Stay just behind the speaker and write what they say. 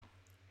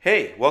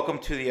Hey, welcome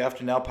to the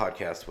After Now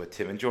podcast with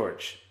Tim and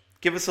George.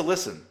 Give us a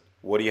listen.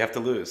 What do you have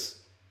to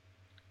lose?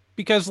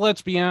 Because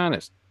let's be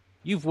honest,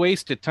 you've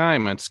wasted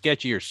time on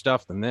sketchier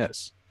stuff than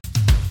this.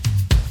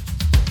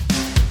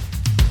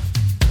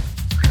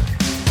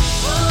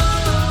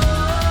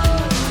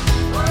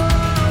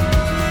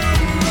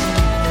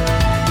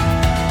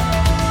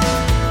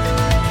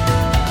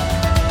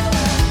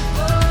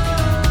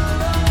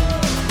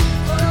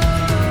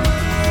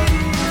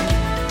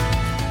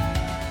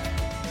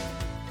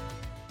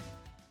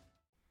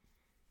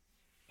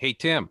 Hey,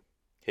 Tim,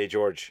 Hey,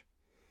 George.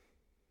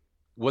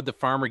 what'd the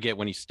farmer get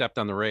when he stepped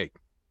on the rake?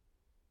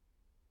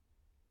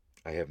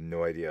 I have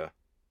no idea.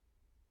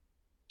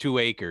 2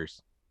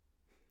 acres.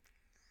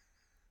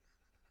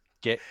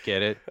 Get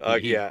it?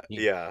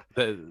 Yeah.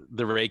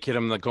 The rake hit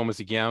him in the Gomas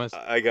y Gamas.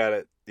 I got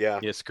it. Yeah.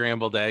 Yeah,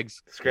 scrambled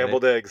eggs.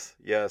 Scrambled eggs.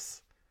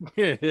 Yes.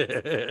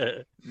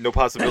 That's No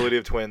possibility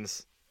of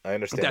twins. I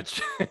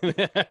understand.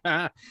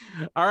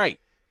 all right.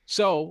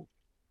 So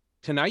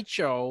tonight's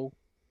show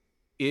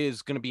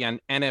is going to be on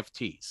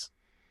NFTs.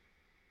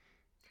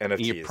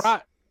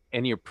 NFTs.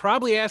 And you're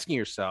probably asking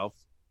yourself,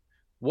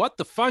 what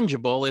the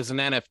fungible is an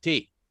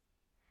NFT?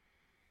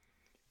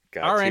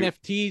 Our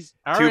NFTs,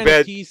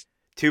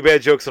 Two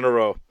bad jokes in a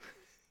row.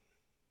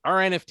 are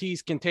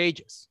NFTs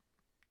contagious?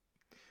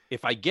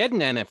 If I get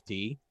an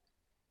NFT,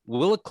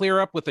 will it clear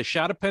up with a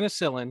shot of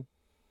penicillin,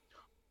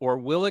 or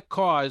will it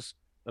cause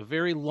a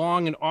very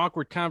long and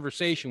awkward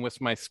conversation with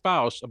my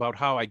spouse about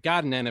how I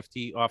got an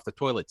NFT off the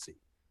toilet seat?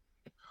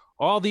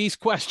 All these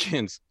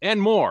questions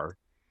and more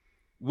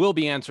will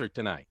be answered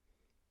tonight.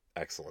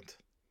 Excellent.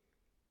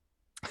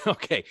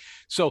 Okay,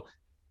 so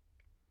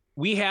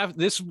we have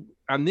this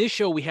on this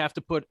show. We have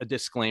to put a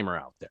disclaimer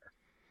out there.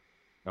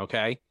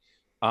 Okay,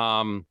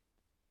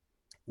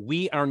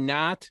 we are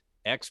not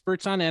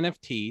experts on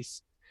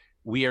NFTs.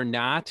 We are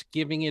not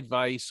giving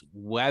advice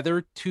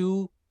whether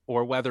to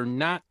or whether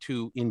not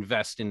to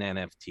invest in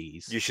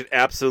NFTs. You should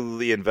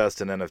absolutely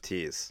invest in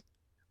NFTs.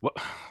 What?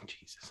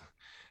 Jesus.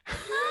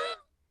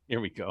 Here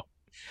we go.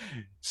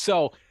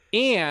 So,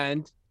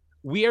 and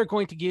we are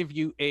going to give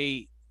you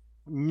a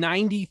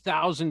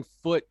 90,000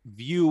 foot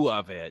view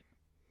of it,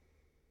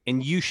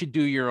 and you should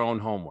do your own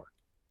homework.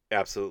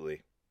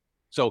 Absolutely.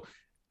 So,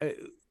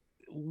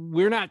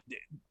 we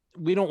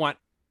don't want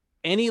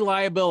any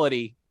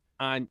liability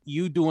on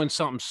you doing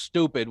something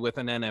stupid with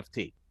an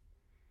NFT.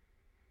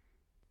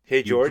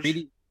 Hey, George.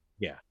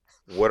 Yeah.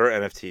 What are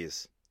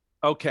NFTs?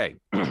 Okay.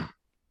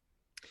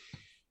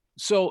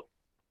 So,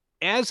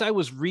 as I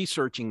was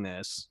researching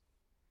this,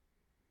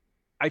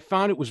 I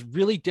found it was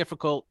really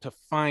difficult to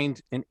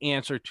find an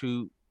answer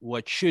to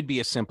what should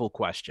be a simple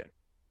question.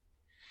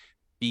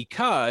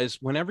 Because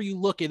whenever you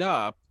look it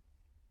up,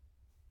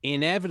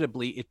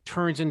 inevitably it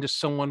turns into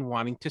someone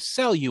wanting to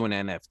sell you an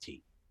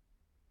NFT.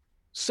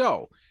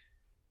 So,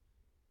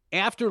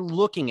 after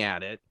looking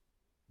at it,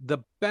 the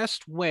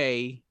best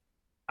way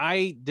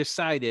I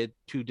decided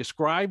to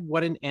describe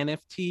what an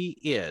NFT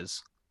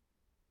is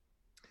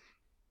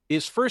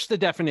first the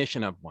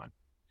definition of one.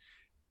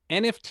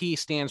 NFT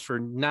stands for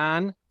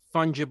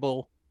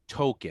non-fungible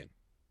token.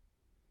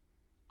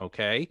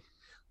 Okay.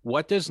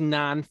 What does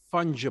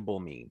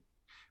non-fungible mean?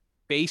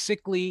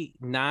 Basically,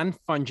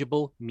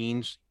 non-fungible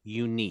means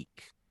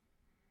unique.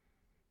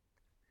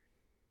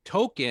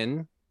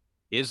 Token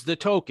is the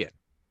token.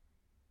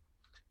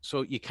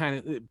 So you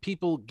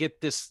people get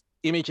this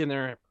image in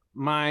their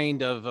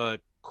mind of a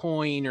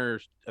coin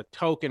or a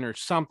token or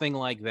something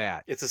like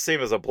that. It's the same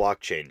as a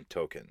blockchain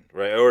token,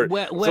 right? Or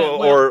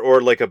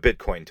or like a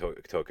Bitcoin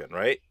token,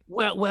 right?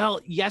 Well,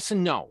 yes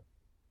and no.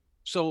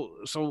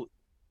 So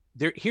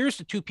here's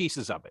the two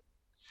pieces of it.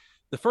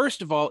 The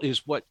first of all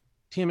is what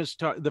Tim is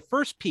talking. The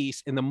first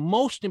piece and the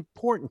most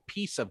important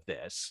piece of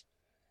this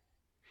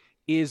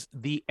is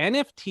the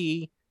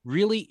NFT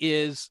really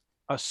is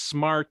a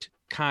smart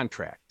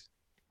contract.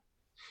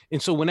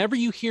 And so whenever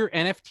you hear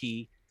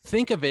NFT,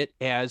 think of it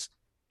as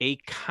a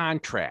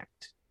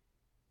contract.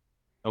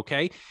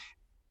 Okay?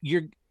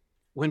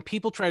 When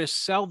people try to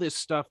sell this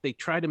stuff, they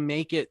try to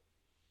make it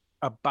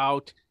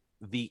about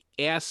the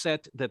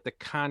asset that the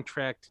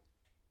contract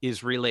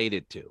is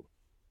related to.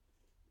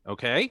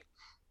 Okay?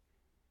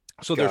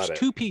 So there's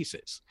two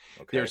pieces.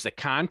 Okay. There's the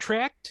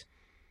contract,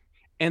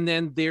 and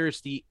then there's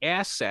the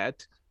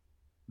asset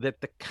that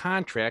the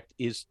contract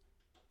is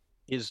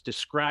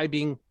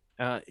describing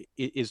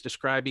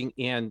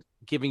and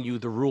giving you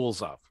the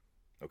rules of.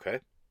 Okay.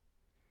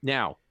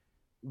 Now,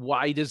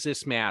 why does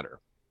this matter?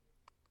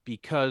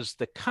 Because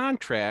the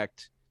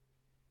contract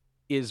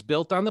is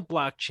built on the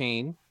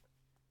blockchain,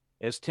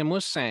 as Tim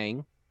was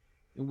saying.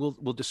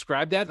 We'll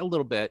describe that in a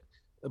little bit.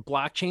 The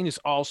blockchain is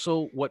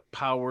also what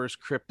powers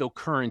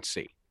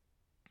cryptocurrency.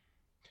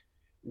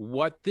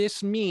 What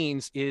this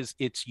means is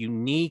it's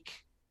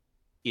unique,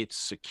 it's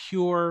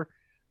secure,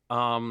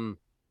 but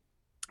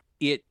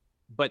it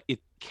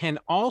can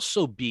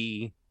also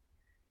be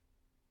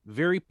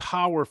very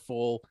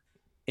powerful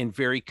and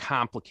very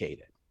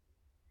complicated.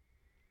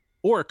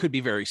 Or it could be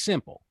very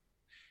simple.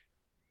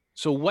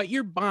 So what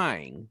you're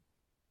buying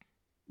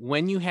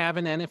when you have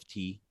an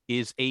NFT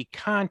is a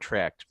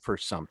contract for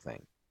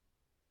something.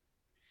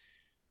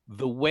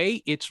 The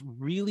way it's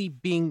really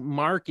being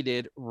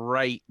marketed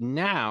right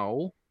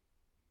now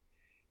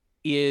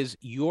is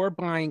you're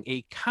buying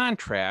a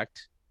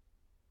contract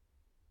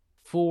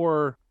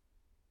for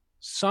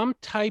some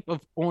type of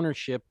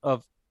ownership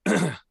of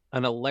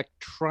an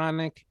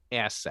electronic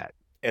asset.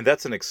 And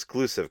that's an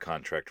exclusive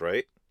contract,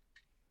 right?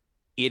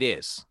 It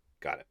is.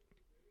 Got it.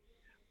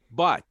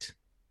 But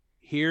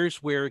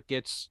here's where it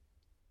gets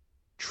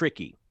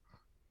tricky.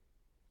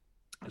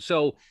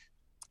 So,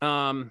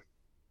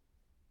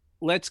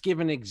 let's give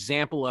an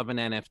example of an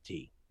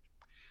NFT.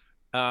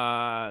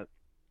 I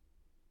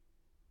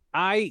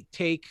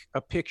take a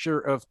picture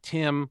of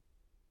Tim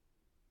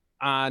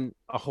on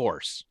a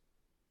horse.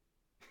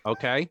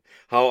 Okay.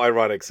 How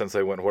ironic, since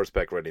I went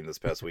horseback riding this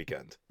past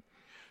weekend.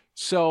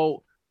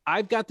 So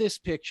I've got this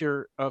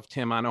picture of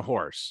Tim on a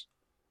horse.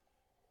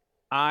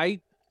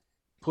 I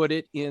put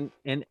it in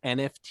an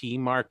NFT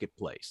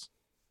marketplace.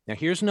 Now,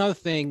 here's another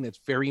thing that's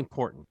very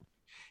important.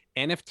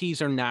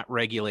 NFTs are not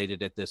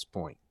regulated at this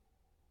point.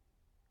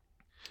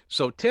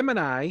 So Tim and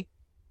I,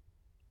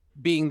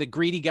 being the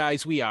greedy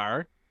guys we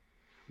are,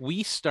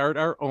 we start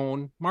our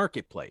own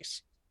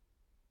marketplace.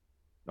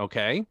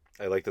 Okay.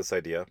 I like this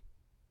idea.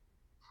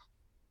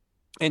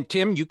 And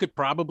Tim, you could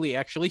probably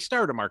actually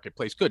start a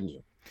marketplace, couldn't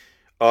you?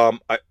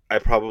 I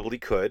probably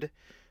could,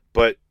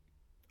 but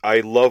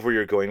I love where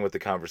you're going with the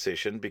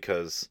conversation,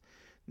 because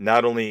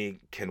not only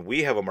can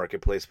we have a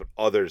marketplace, but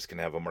others can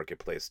have a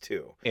marketplace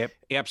too.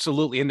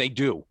 Absolutely, and they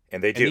do.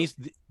 And they do.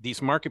 And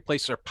these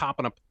marketplaces are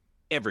popping up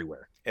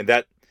everywhere. And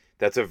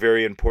that's a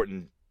very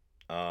important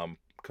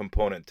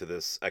component to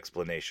this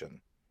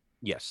explanation.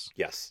 Yes.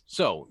 Yes.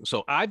 So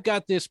I've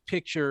got this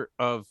picture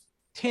of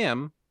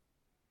Tim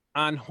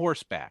on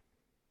horseback.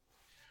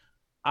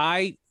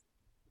 I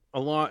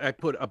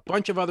put a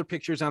bunch of other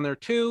pictures on there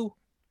too,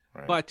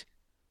 right. But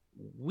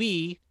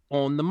we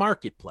own the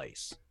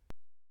marketplace.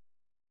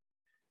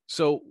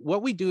 So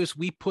what we do is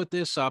we put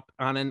this up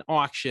on an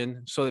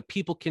auction so that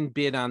people can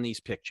bid on these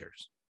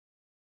pictures.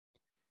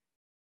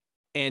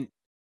 And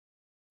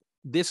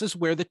this is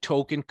where the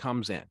token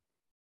comes in.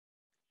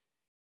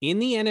 In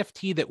the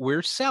NFT that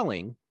we're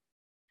selling,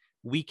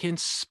 we can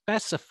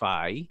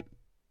specify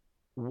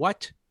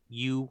what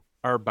you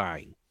are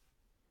buying.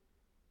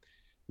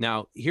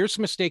 Now, here's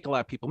a mistake a lot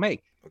of people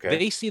make. Okay.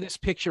 They see this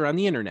picture on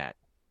the internet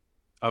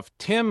of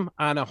Tim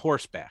on a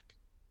horseback,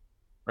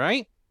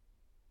 right?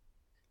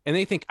 And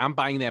they think, I'm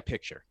buying that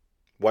picture.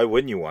 Why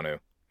wouldn't you want to?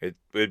 It'd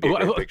be a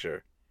great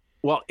picture.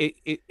 Well,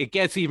 it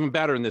gets even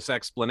better in this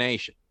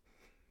explanation.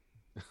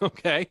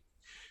 Okay.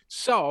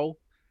 So,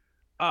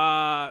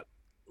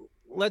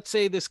 let's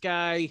say this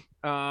guy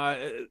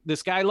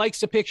likes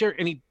the picture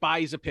and he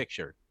buys a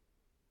picture.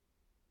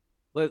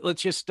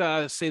 Let's just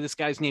say this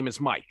guy's name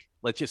is Mike.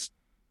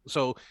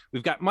 So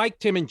we've got Mike,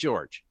 Tim, and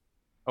George.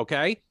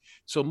 Okay.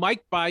 So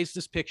Mike buys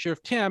this picture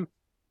of Tim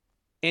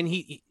and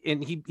he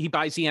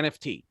buys the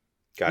NFT.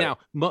 Now,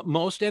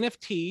 most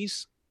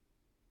NFTs,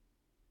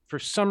 for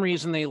some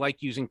reason, they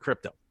like using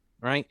crypto,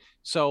 right?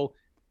 So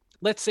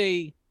let's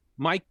say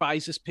Mike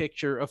buys this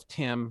picture of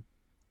Tim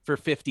for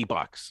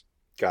 $50.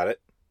 Got it.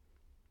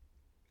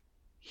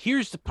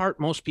 Here's the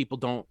part most people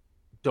don't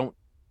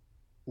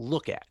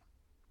look at.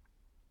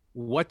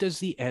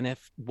 What's an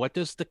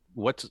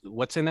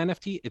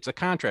NFT? It's a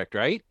contract,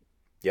 right?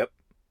 Yep.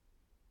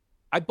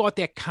 I bought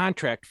that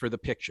contract for the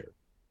picture.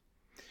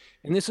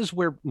 And this is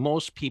where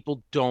most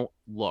people don't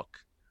look.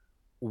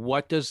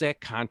 What does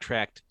that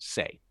contract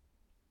say?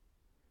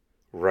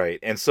 Right.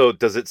 And so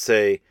does it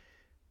say,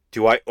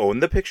 do I own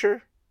the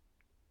picture?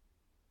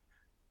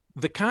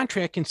 The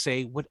contract can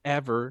say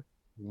whatever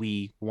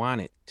we want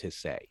it to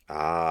say.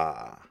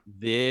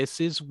 This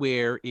is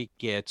where it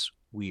gets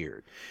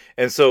weird.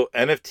 And so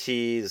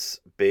NFTs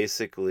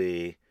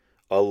basically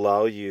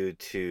allow you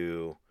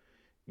to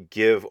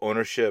give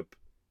ownership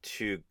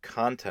to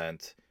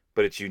content,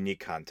 but it's unique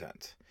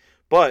content.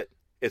 But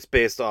it's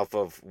based off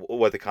of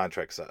what the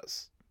contract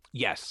says.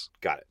 Yes.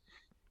 Got it.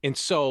 And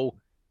so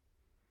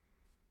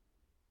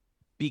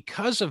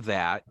because of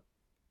that,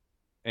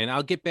 and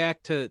I'll get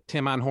back to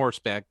Tim on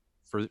horseback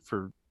for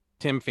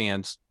Tim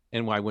fans,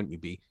 and why wouldn't you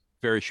be,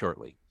 very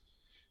shortly.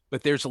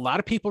 But there's a lot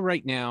of people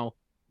right now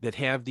that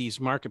have these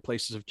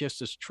marketplaces of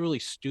just this truly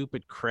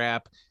stupid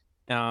crap,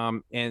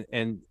 and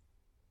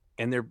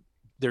they're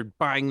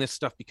buying this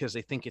stuff because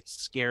they think it's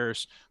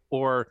scarce,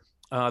 or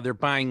they're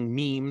buying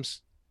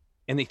memes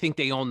and they think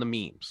they own the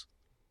memes.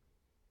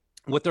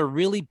 What they're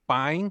really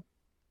buying,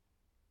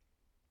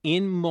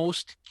 in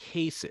most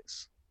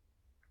cases,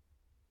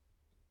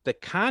 the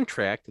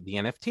contract, the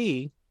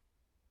NFT,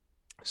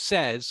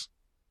 says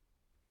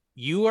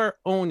you are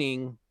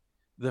owning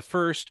the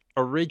first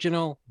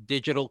original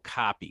digital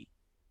copy.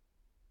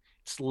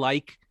 It's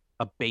like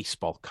a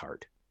baseball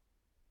card.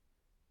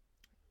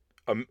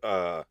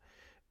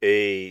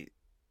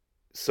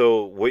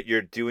 So what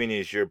you're doing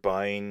is you're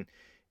buying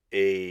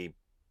a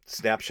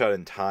snapshot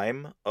in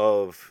time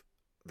of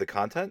the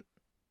content?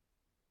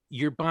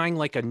 You're buying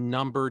like a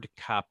numbered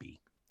copy.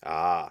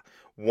 Ah,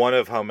 one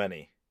of how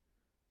many?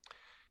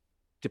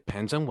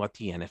 Depends on what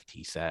the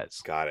NFT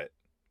says. Got it.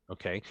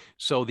 Okay.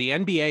 So the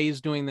NBA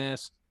is doing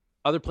this.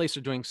 Other places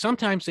are doing,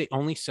 sometimes they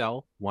only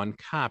sell one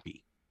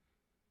copy.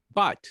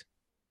 But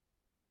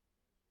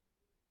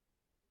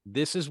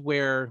this is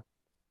where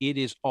it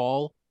is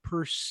all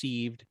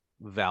perceived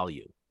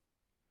value.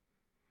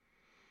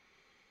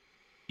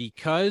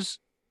 Because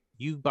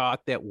you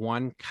bought that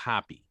one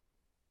copy.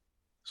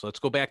 So let's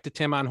go back to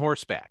Tim on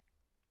horseback.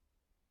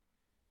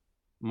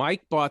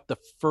 Mike bought the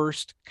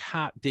first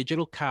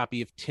digital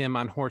copy of Tim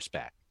on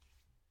horseback.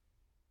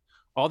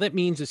 All that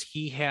means is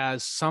he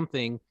has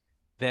something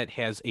that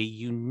has a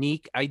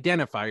unique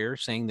identifier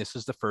saying this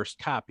is the first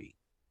copy.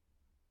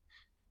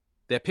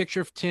 That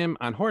picture of Tim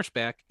on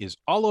horseback is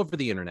all over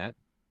the internet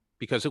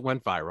because it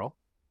went viral.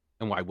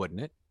 And why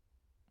wouldn't it?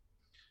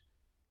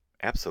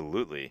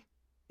 Absolutely.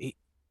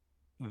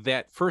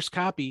 That first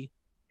copy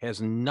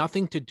has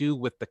nothing to do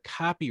with the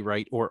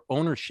copyright or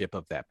ownership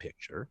of that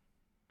picture.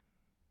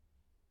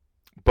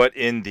 But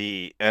in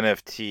the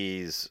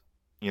NFTs,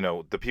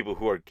 the people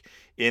who are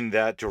in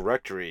that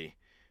directory,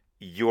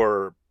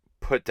 you're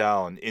put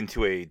down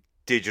into a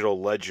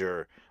digital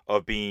ledger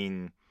of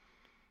being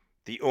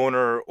the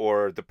owner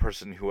or the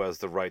person who has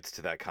the rights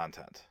to that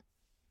content.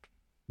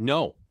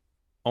 No,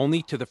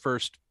 only to the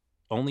first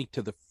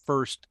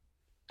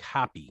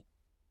copy.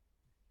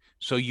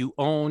 So you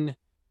own,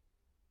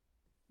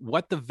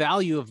 what the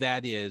value of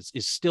that is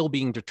still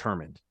being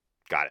determined.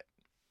 Got it.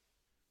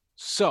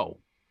 So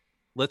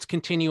let's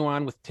continue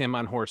on with Tim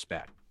on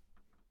horseback.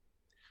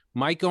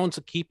 Mike owns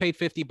he paid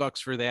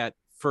 $50 for that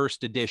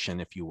first edition,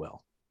 if you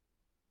will.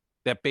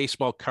 That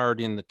baseball card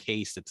in the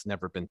case that's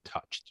never been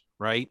touched,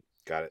 right?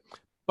 Got it.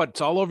 But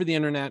it's all over the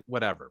internet,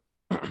 whatever.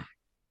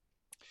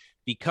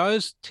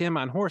 Because Tim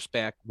on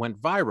horseback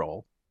went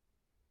viral,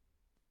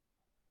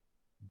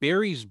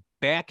 Barry's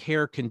back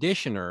hair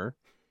conditioner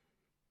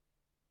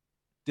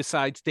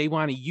decides they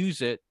want to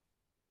use it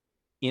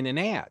in an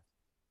ad.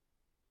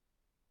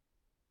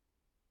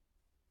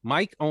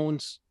 Mike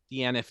owns the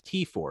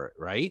NFT for it,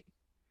 right?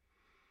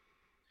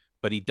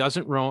 But he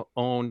doesn't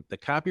own the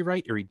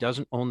copyright, or he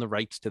doesn't own the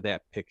rights to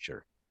that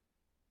picture.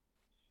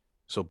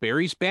 So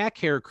Barry's back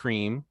hair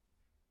cream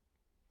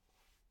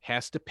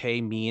has to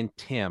pay me and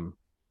Tim,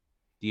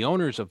 the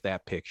owners of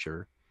that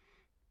picture,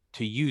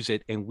 to use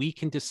it, and we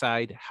can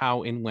decide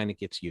how and when it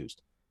gets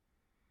used.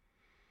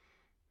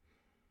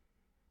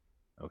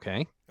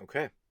 Okay.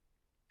 Okay.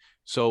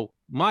 So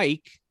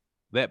Mike,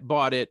 that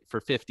bought it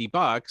for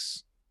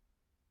 $50,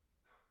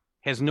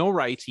 has no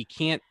rights. He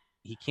can't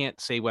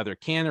say whether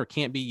it can or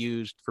can't be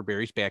used for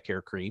Barry's back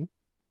hair cream.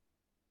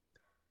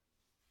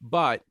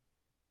 But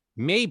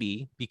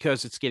maybe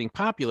because it's getting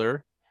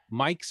popular,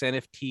 Mike's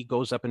NFT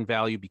goes up in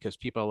value because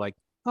people are like,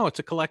 oh, it's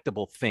a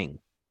collectible thing.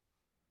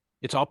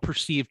 It's all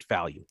perceived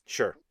value.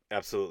 Sure.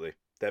 Absolutely.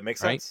 That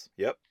makes Right? sense.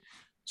 Yep.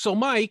 So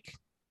Mike,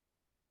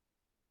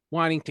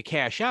 wanting to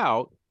cash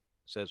out,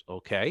 says,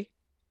 okay,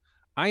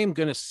 I am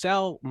going to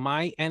sell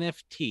my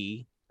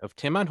NFT of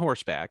Tim on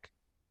horseback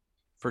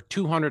for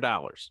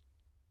 $200.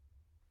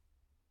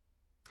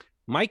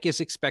 Mike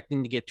is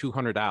expecting to get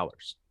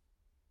 $200.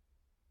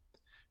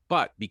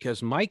 But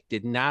because Mike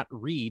did not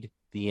read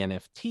the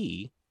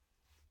NFT,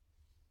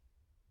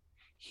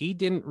 he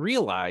didn't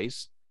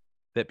realize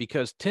that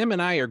because Tim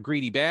and I are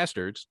greedy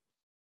bastards,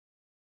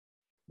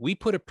 we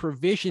put a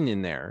provision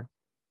in there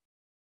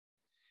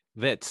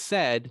that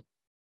said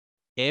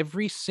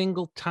every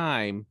single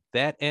time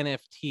that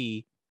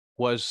NFT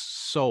was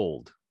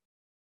sold,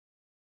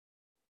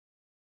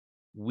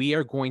 we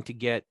are going to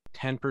get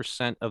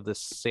 10% of the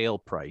sale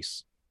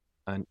price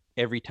on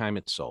every time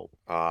it's sold.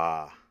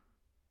 Ah,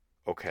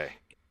 okay.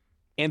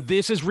 And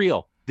this is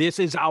real. This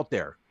is out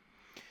there.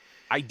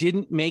 I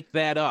didn't make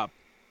that up.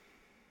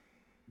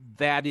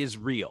 That is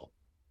real.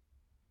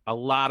 A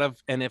lot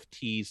of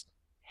NFTs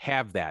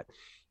have that.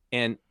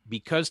 And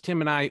because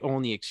Tim and I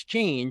own the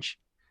exchange,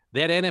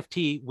 that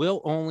NFT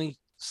will only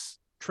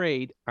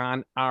trade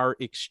on our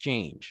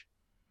exchange.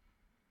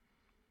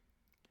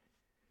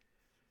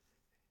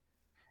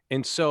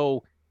 And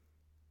so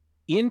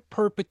in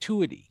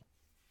perpetuity,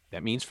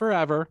 that means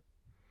forever,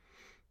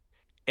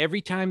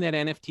 every time that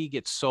NFT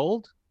gets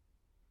sold,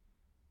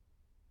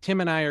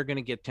 Tim and I are going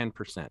to get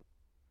 10%.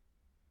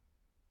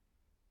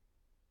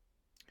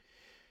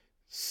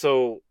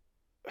 So,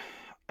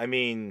 I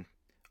mean,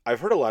 I've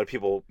heard a lot of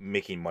people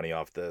making money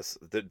off this.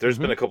 There's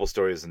been a couple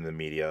stories in the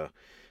media.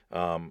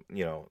 A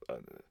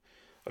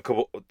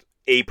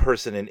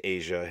person in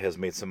Asia has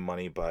made some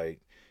money by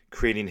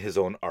creating his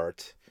own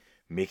art,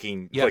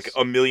 making like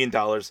 $1 million,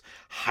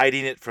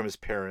 hiding it from his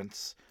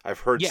parents. I've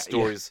heard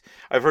stories. Yeah.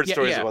 I've heard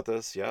stories about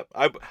this. Yeah,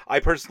 I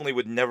personally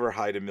would never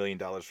hide $1 million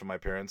from my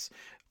parents,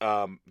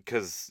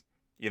 because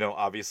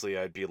obviously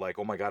I'd be like,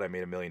 oh my god, I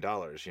made $1 million.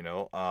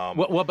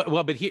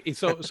 But here,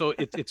 so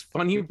it's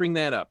funny you bring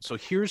that up. So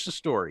here's the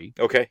story.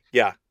 Okay,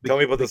 yeah, tell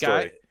me about the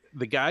story.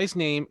 The guy's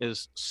name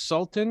is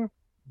Sultan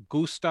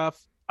Gustaf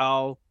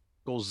Al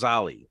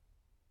Ghazali.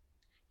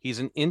 He's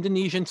an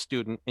Indonesian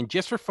student, and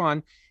just for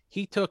fun,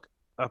 he took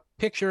a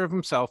picture of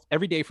himself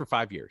every day for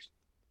 5 years.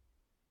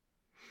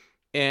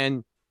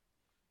 And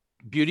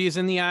beauty is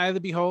in the eye of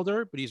the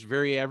beholder, but he's a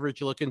very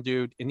average looking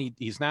dude, and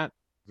he's not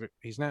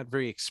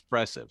very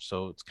expressive.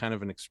 So it's kind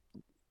of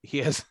he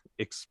has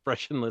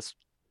expressionless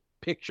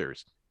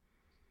pictures.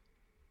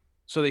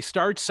 So they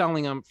started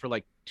selling them for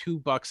like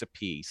 $2 a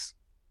piece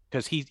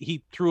because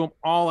he threw them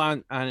all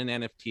on an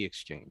NFT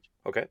exchange.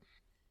 Okay.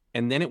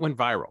 And then it went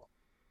viral.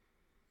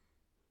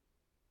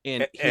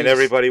 And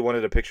everybody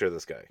wanted a picture of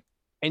this guy.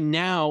 And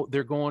now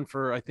they're going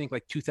for, I think,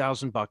 like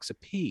 $2,000 a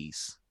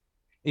piece.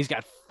 He's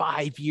got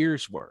 5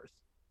 years worth.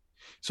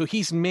 So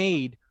he's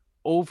made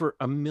over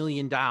 $1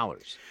 million.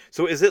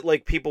 So is it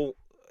like people,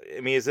 I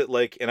mean, is it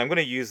like, and I'm going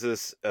to use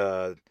this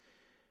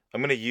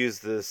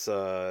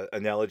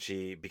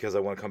analogy because I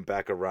want to come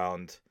back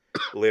around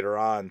later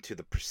on to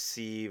the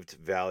perceived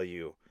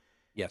value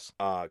Yes.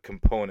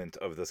 Component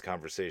of this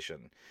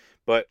conversation.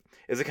 But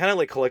is it kind of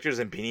like collectors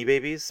and Beanie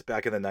Babies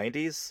back in the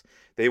 90s?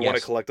 They want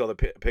to collect all the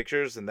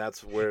pictures, and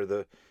that's where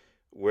the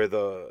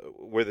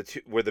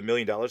 $1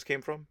 million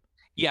came from?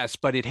 Yes,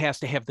 but it has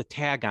to have the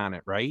tag on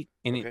it, right?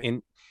 And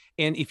Okay.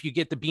 and if you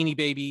get the Beanie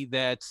Baby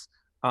that's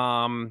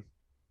the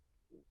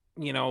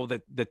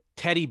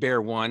teddy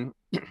bear one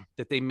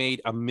that they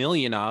made 1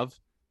 million of,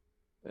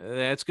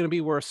 that's going to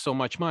be worth so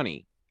much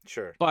money.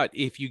 Sure. But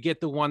if you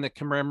get the one that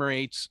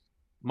commemorates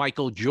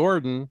Michael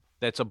Jordan,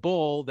 that's a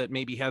bull that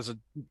maybe has a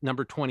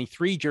number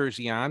 23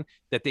 jersey on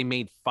that they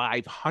made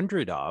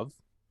 500 of,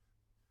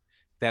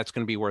 that's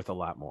going to be worth a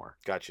lot more.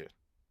 Gotcha.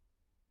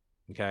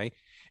 Okay.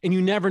 And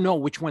you never know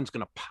which one's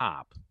going to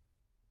pop.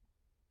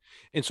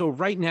 And so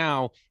right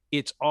now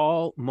it's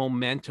all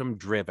momentum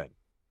driven.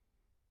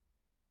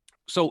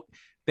 So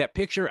that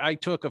picture I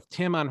took of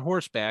Tim on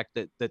horseback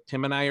that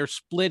Tim and I are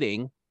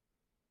splitting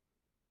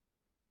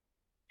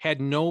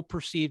had no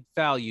perceived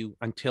value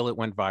until it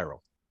went viral.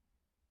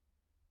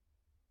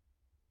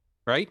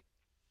 Right?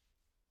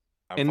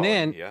 And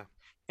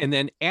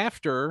then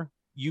after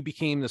you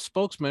became the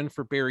spokesman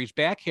for Barry's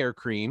back hair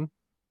cream,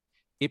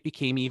 it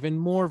became even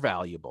more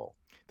valuable.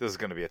 This is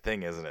going to be a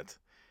thing, isn't it?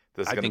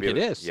 I think it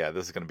is. Yeah,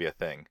 this is going to be a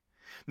thing.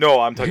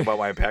 No, I'm talking about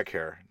my back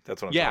hair.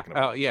 That's what I'm talking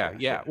about.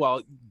 Yeah.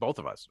 Well, both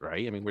of us,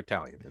 right? I mean, we're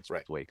Italian. That's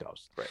right. The way it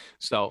goes. Right.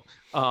 So,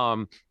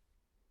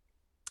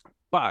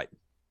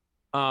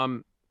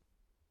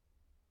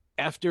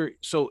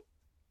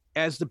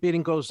 as the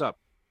bidding goes up,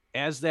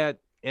 as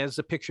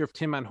the picture of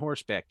Tim on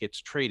horseback gets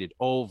traded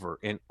over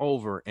and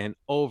over and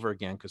over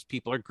again, because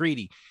people are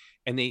greedy,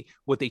 and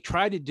what they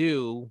try to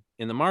do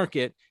in the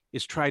market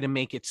is try to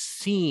make it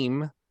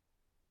seem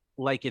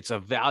like it's a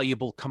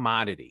valuable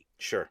commodity.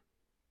 Sure.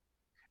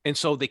 And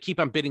so they keep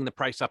on bidding the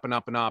price up and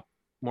up and up,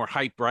 more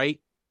hype, right?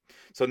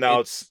 So now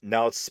it's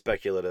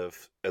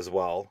speculative as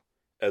well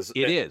as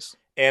it is,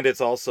 and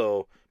it's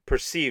also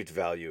perceived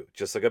value,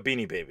 just like a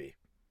Beanie Baby.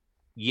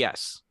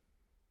 Yes,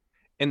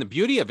 and the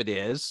beauty of it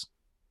is,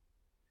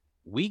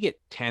 we get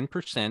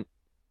 10%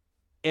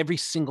 every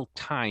single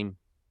time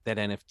that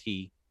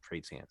NFT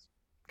trades hands.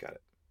 Got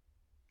it.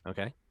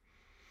 Okay.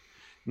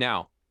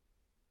 Now,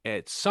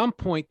 at some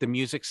point, the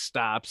music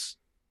stops,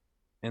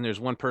 and there's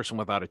one person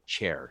without a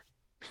chair.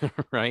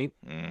 Right?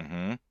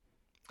 Mm-hmm.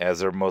 As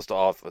there most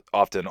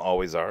often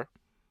always are.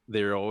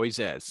 There always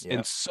is. Yeah.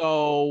 And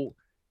so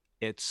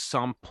at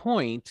some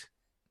point,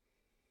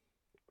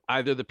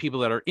 either the people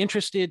that are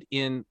interested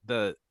in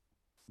the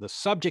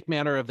subject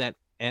matter of that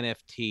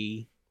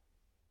NFT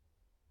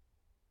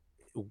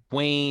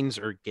wanes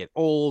or get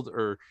old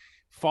or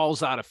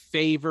falls out of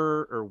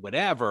favor or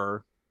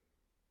whatever,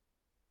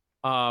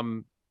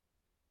 that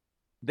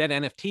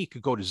NFT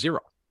could go to zero.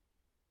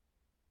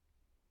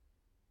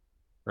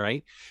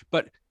 Right?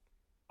 But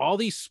all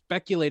these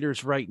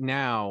speculators right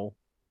now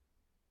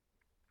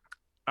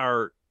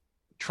are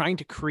trying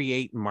to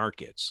create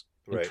markets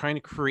and trying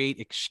to create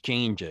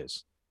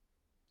exchanges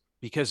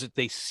because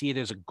they see it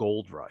as a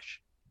gold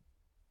rush.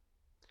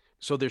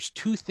 So there's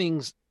two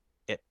things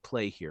at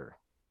play here.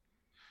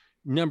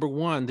 Number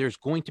one, there's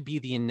going to be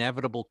the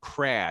inevitable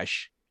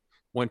crash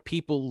when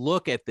people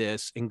look at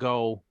this and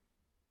go,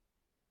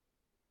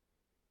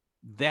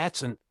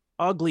 that's an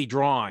ugly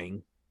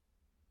drawing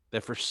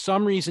that for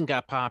some reason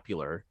got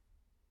popular,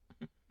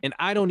 and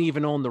I don't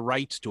even own the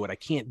rights to it. I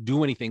can't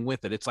do anything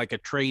with it. It's like a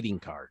trading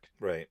card.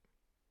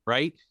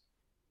 Right?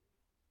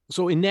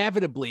 So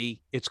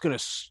inevitably, it's going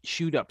to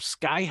shoot up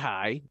sky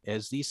high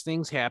as these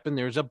things happen.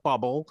 There's a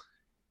bubble,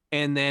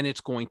 and then it's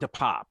going to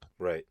pop.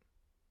 Right.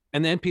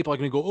 And then people are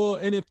going to go, oh,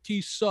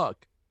 NFTs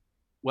suck.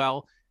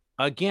 Well,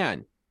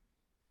 again,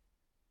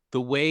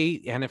 the way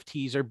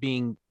NFTs are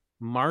being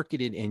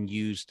marketed and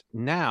used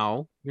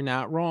now, you're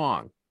not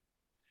wrong.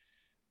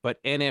 But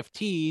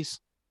NFTs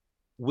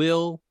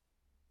will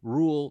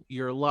rule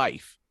your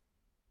life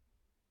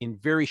in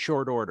very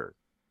short order.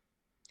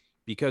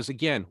 Because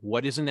again,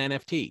 what is an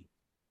NFT?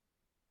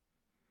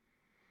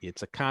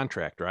 It's a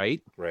contract,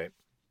 right? Right.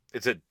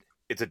 It's a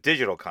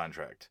digital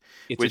contract.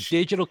 It's a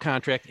digital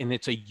contract, and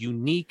it's a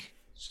unique,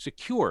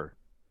 secure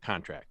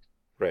contract.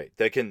 Right.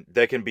 That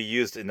can be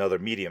used in other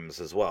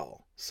mediums as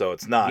well. So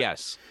it's not.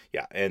 Yes.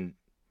 Yeah. And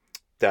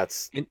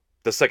That's And,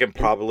 the second and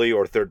probably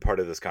or third part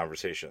of this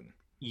conversation.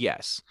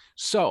 yes.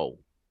 So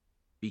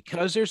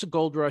because there's a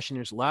gold rush and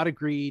there's a lot of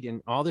greed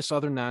and all this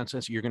other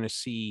nonsense, you're going to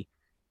see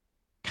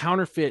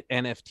counterfeit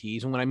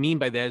NFTs. And what I mean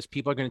by that is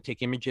people are going to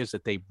take images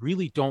that they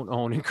really don't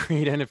own and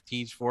create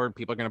NFTs for, and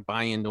people are going to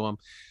buy into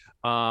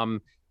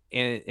them.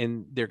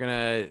 And they're going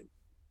to,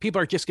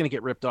 people are just going to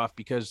get ripped off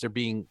because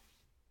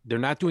they're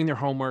not doing their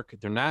homework.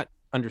 They're not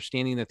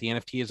understanding that the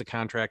NFT is a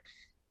contract,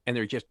 and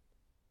they're just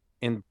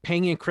and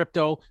paying in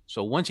crypto.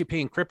 So once you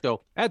pay in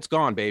crypto, that's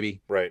gone,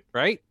 baby. Right.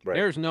 Right? Right.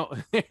 There's no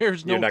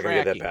there's You're no not going to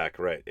get that tracking. back.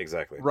 Right.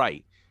 Exactly.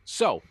 Right.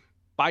 So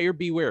buyer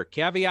beware.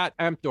 Caveat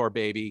emptor,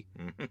 baby.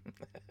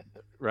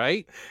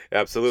 Right?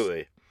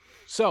 Absolutely.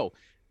 So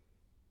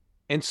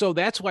and so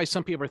that's why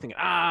some people are thinking,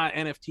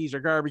 NFTs are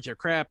garbage, they're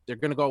crap, they're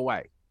going to go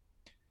away.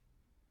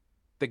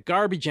 The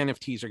garbage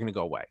NFTs are going to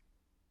go away.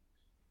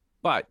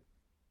 But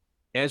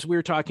as we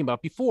were talking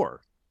about before,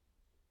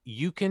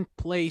 you can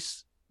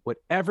place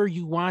whatever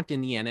you want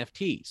in the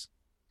NFTs.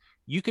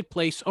 You could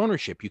place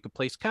ownership, you could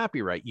place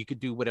copyright, you could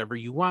do whatever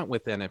you want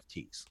with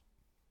NFTs.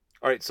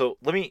 All right, so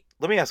let me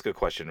ask a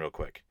question real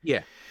quick.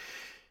 Yeah.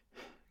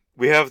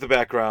 We have the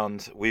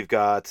background. We've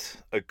got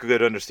a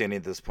good understanding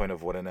at this point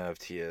of what an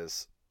NFT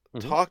is.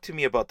 Mhm. Talk to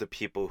me about the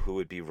people who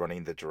would be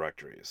running the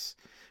directories.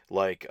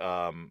 Like,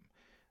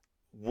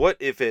 what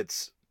if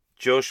it's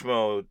Joe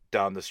Schmo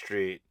down the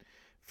street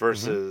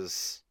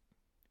versus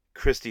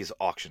Christie's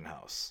auction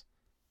house?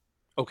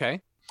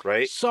 Okay.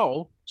 Right?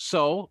 So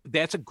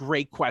that's a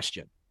great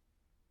question.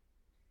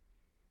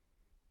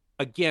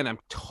 Again, I'm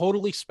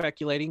totally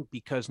speculating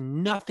because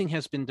nothing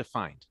has been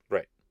defined.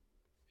 Right.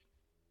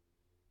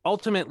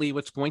 Ultimately,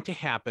 what's going to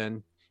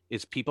happen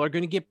is people are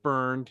going to get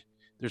burned.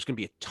 There's going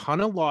to be a ton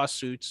of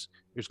lawsuits.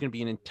 There's going to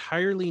be an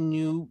entirely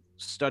new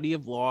study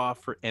of law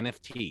for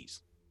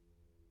NFTs.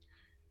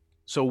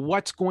 So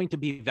what's going to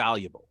be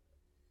valuable?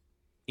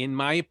 In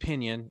my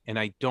opinion, and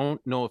I don't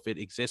know if it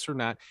exists or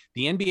not,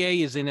 the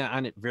NBA is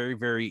on it very,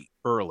 very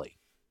early.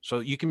 So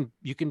you can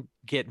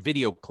get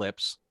video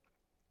clips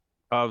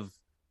of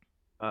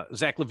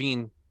Zach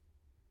LaVine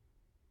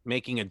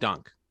making a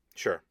dunk.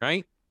 Sure.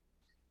 Right.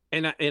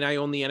 And I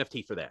own the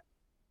NFT for that.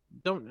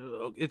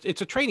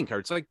 It's a trading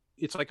card.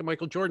 It's like a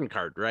Michael Jordan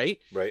card, right?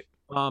 Right.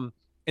 And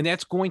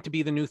that's going to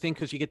be the new thing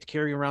because you get to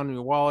carry around in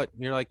your wallet.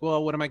 And you're like,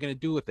 well, what am I going to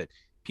do with it?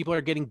 People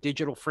are getting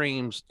digital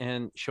frames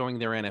and showing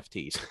their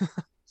NFTs.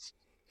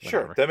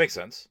 Sure, that makes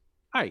sense.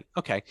 All right.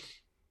 Okay.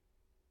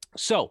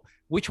 So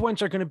which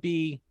ones are going to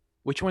stay?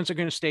 Which ones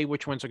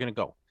are going to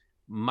go?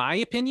 My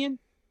opinion,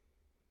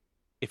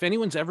 if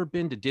anyone's ever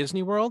been to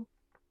Disney World,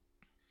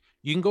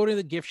 you can go to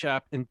the gift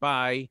shop and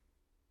buy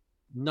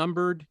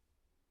numbered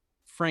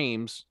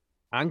frames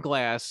on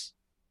glass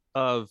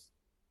of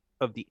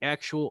the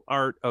actual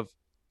art of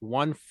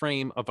one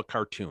frame of a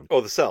cartoon.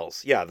 Oh, the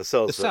cells. Yeah, the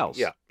cells. The cells.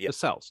 Yeah. The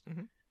cells.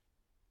 Mm-hmm.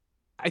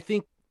 I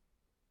think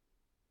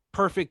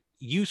perfect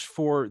use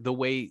for the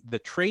way the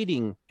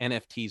trading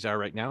NFTs are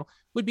right now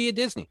would be a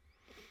Disney,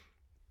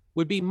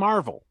 would be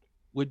Marvel,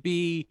 would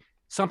be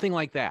something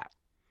like that,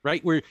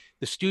 right? Where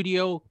the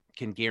studio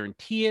can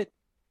guarantee it.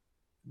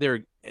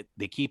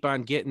 They keep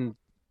on getting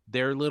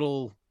their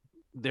little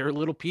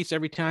piece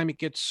every time it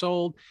gets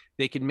sold.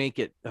 They can make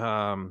it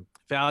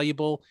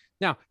valuable.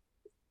 Now,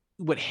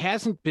 what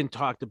hasn't been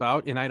talked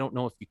about, and I don't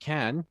know if you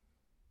can,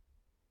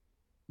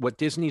 what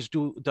Disney's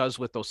does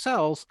with those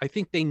cells, I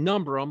think they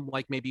number them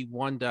like maybe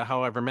 1 to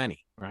however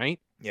many, right?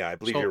 Yeah, I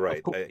believe you're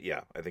right.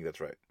 I think that's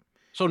right.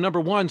 So number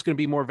 1's going to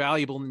be more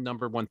valuable than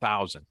number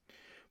 1,000.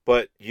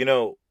 But,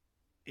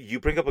 you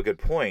bring up a good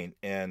point,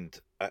 and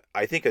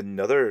I think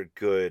another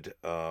good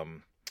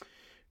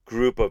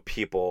group of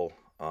people,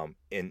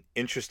 an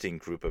interesting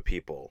group of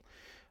people,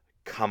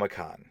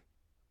 Comic-Con.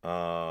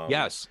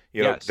 Yes.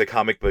 The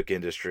comic book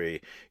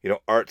industry,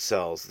 art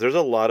cells. There's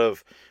a lot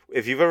of,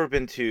 if you've ever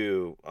been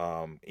to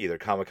either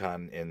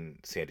Comic-Con in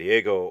San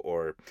Diego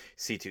or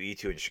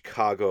C2E2 in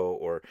Chicago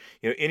or,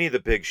 any of the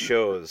big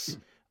shows,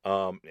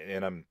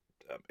 and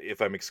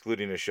if I'm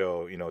excluding a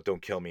show,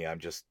 don't kill me. I'm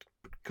just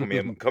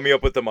coming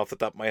up with them off the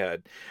top of my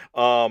head.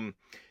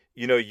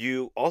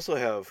 You also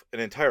have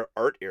an entire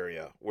art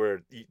area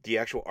where the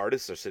actual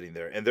artists are sitting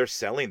there and they're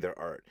selling their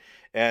art.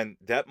 And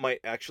that might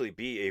actually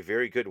be a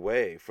very good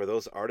way for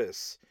those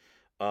artists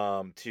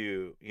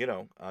to,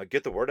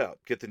 get the word out,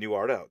 get the new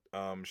art out,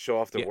 show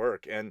off their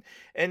work and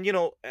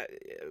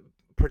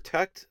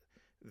protect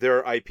their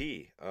IP,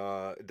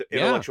 the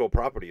intellectual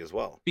property as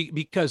well.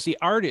 Because the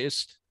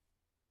artist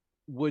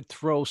would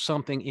throw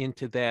something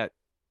into that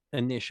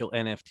initial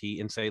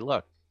NFT and say,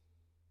 look,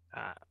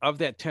 of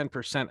that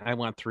 10%, I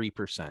want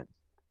 3%.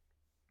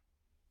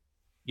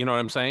 You know what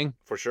I'm saying?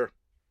 For sure.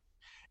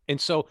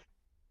 And so,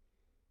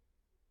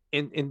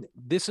 and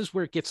this is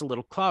where it gets a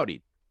little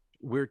cloudy.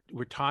 We're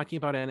talking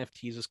about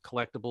NFTs as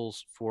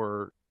collectibles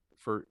for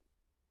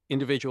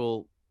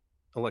individual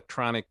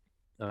electronic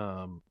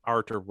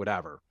art or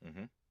whatever,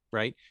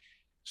 right?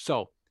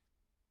 So,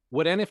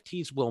 what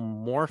NFTs will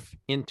morph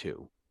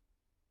into,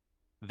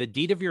 the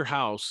deed of your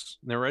house,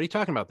 and they're already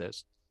talking about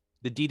this,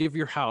 the deed of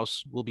your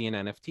house will be an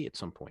NFT at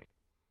some point.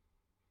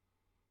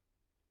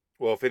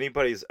 Well, if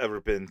anybody's ever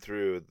been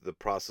through the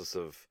process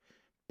of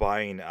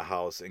buying a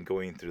house and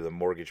going through the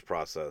mortgage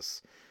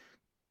process,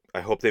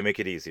 I hope they make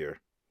it easier.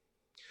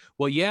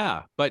 Well,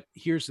 yeah, but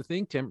here's the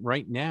thing, Tim.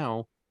 Right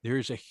now,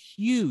 there's a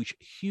huge,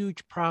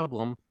 huge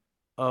problem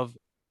of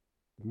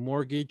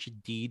mortgage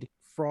deed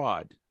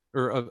fraud,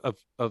 or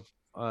of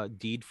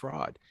deed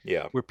fraud,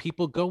 Yeah. where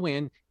people go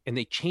in and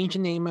they change a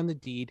name on the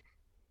deed,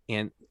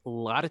 and a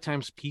lot of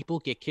times people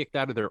get kicked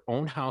out of their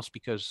own house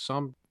because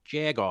some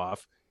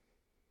jagoff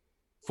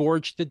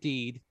forged the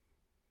deed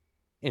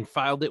and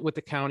filed it with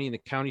the county, and the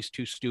county's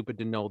too stupid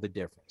to know the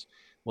difference.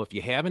 Well, if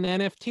you have an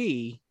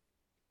NFT,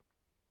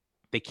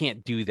 they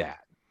can't do that.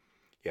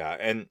 Yeah,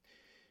 and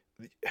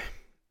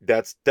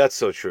that's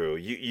so true.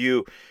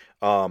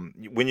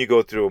 When you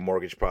go through a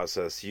mortgage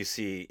process, you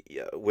see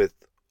with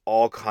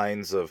all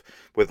kinds of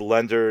with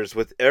lenders,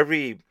 with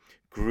every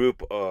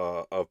group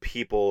of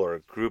people or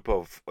group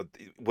of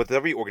with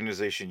every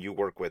organization you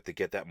work with to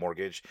get that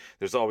mortgage,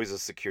 there's always a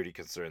security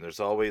concern. There's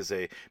always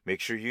a make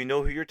sure you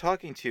know who you're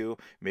talking to,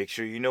 make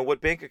sure you know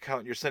what bank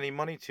account you're sending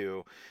money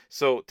to.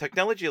 So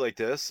technology like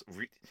this,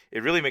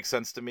 it really makes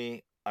sense to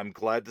me. I'm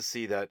glad to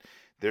see that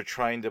they're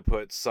trying to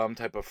put some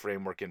type of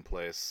framework in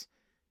place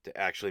to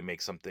actually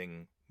make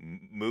something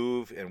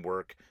move and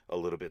work a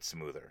little bit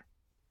smoother.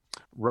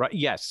 Right.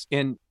 Yes.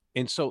 And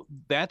so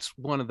that's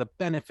one of the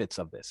benefits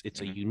of this. It's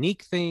a Hmm.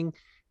 unique thing.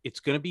 It's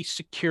going to be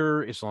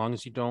secure as long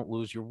as you don't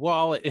lose your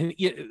wallet. And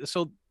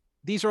so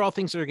these are all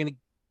things that are going to,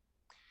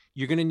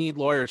 you're going to need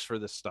lawyers for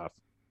this stuff.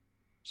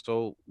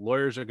 So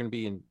lawyers are going to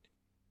be in,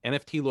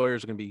 NFT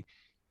lawyers are going to be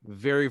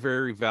very,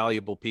 very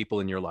valuable people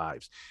in your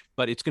lives,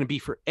 but it's going to be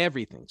for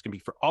everything. It's going to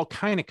be for all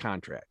kind of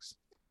contracts.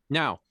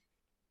 Now,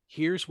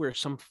 here's where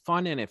some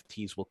fun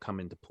NFTs will come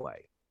into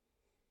play.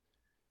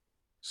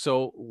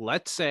 So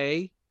let's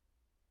say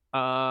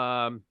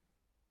um,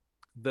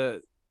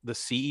 the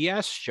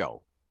CES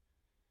show.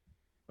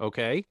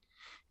 Okay,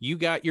 you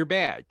got your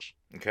badge,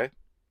 Okay.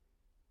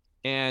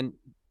 and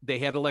they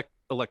had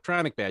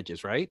electronic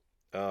badges, right?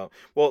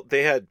 Well,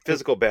 they had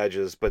physical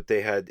badges, but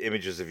they had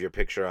images of your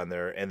picture on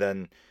there, and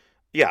then,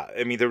 yeah,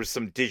 I mean, there was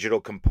some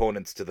digital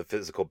components to the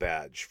physical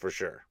badge for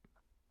sure.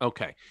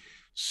 Okay,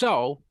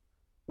 so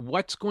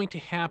what's going to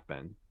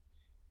happen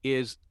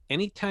is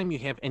anytime you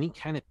have any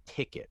kind of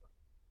ticket,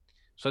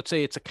 so let's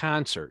say it's a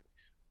concert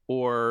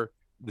or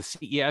the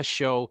CES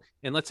show,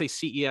 and let's say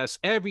CES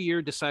every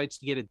year decides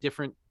to get a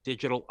different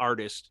digital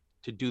artist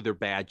to do their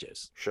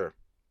badges. Sure.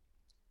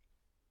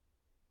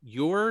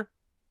 Your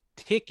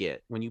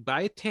ticket, when you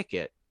buy a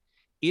ticket,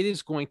 it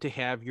is going to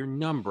have your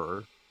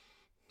number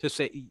to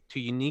say to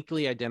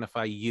uniquely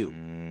identify you.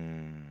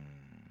 Mm,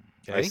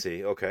 I Okay.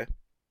 see. Okay.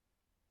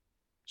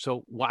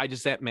 So why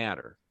does that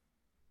matter?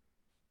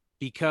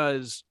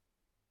 Because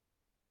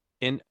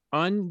an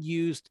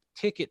unused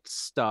ticket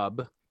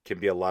stub Can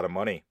be a lot of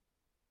money.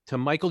 to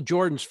Michael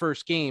Jordan's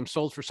first game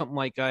sold for something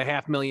like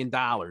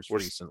 $500,000 We're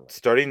recently.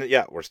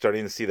 we're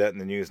starting to see that in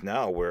the news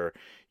now, where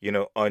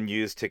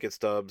unused ticket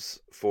stubs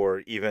for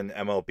even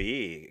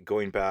MLB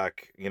going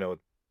back,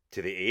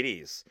 to the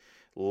 '80s,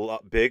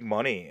 big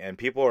money, and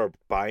people are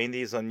buying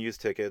these unused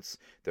tickets.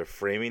 They're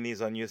framing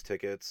these unused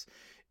tickets.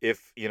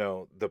 If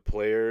the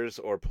players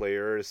or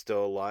player is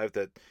still alive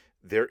that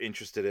they're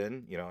interested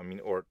in, I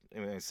mean, or I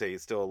mean, say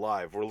it's still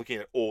alive. We're looking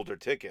at older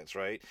tickets,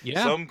 right?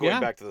 Yeah, Some going yeah.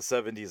 back to the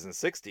 '70s and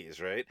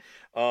 '60s, right?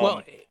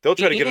 Well, They'll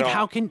try to get it and on.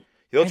 how can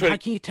They'll and try how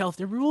to can you tell if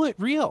they're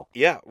real?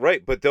 Yeah,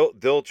 right. But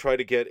they'll try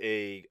to get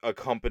a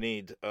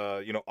accompanied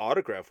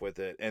autograph with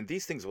it, and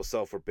these things will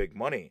sell for big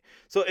money.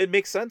 So it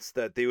makes sense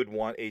that they would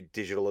want a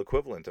digital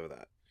equivalent of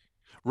that.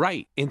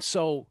 Right.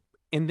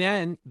 And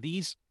then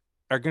these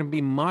are going to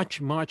be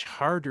much, much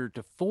harder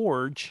to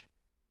forge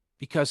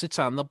because it's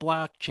on the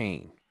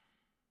blockchain.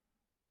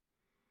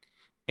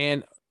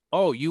 And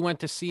oh, you went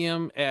to see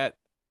him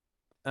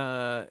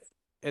uh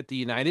at the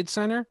United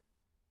Center?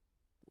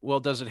 Well,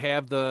 does it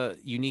have the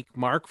unique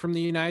mark from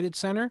the United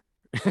Center?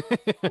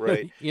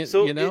 Right. you,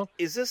 So you know?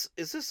 is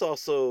this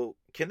also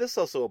can this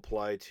also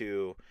apply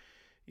to,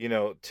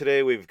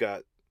 today we've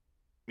got,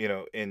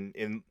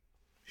 in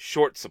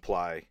short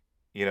supply,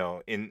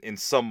 in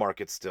some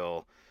markets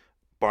still,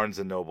 Barnes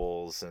and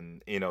Nobles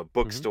and Mhm.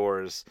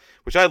 bookstores,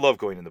 which I love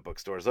going into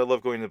bookstores. I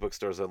love going to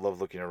bookstores. I love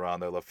looking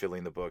around. I love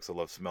feeling the books. I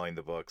love smelling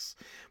the books.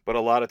 But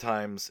a lot of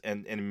times,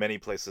 and in many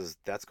places,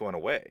 that's going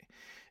away.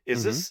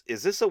 Is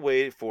Mhm. this a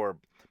way for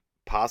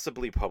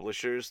possibly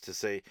publishers to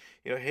say,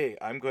 hey,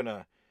 I'm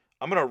gonna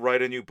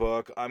write a new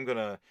book. I'm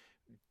gonna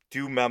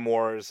do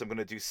memoirs. I'm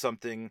gonna do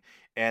something,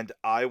 and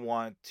I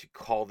want to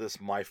call this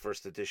my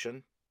first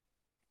edition.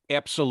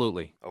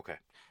 Absolutely. Okay.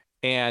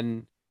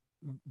 And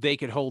they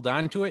could hold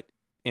on to it,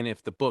 and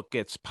if the book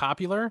gets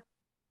popular,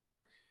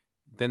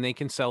 then they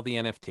can sell the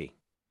NFT.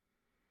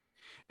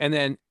 And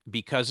then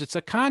because it's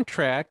a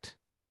contract,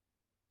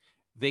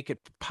 they could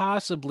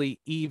possibly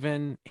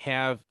even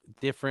have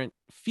different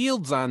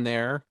fields on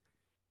there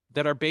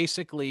that are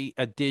basically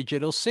a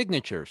digital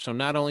signature. So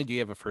not only do you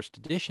have a first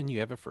edition, you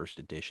have a first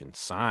edition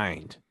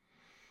signed.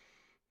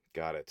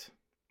 Got it.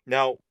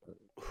 Now,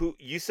 who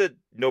you said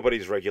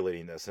nobody's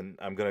regulating this, and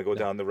I'm going to go No.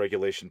 down the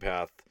regulation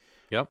path.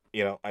 Yep.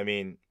 I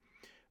mean,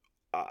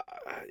 uh,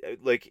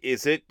 like,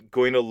 is it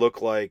going to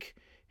look like,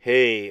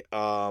 hey,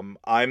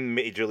 I'm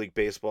Major League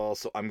Baseball,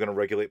 so I'm going to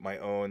regulate my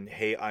own.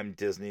 Hey, I'm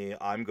Disney,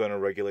 I'm going to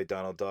regulate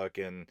Donald Duck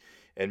and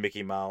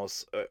Mickey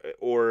Mouse,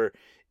 or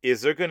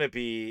is there going to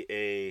be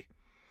a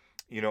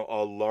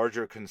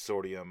larger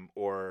consortium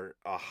or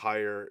a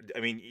higher? I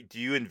mean, do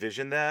you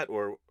envision that,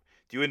 or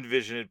do you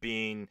envision it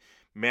being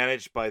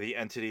managed by the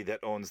entity that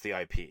owns the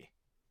IP?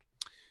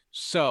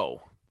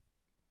 So,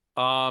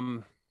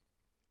 um,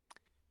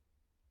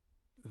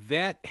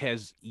 that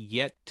has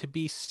yet to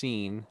be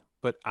seen,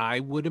 but I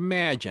would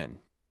imagine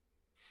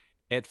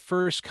at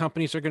first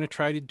companies are going to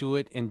try to do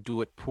it and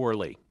do it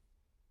poorly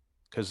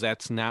because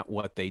that's not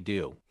what they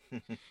do.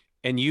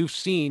 And you've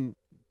seen,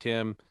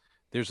 Tim,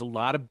 there's a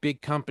lot of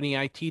big company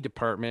IT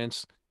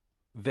departments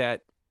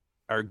that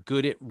are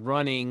good at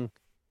running,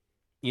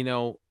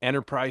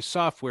 enterprise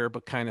software,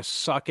 but kind of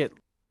suck at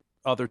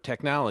other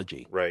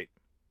technology. Right.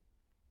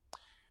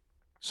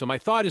 So my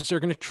thought is they're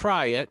going to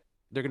try it.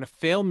 They're going to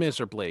fail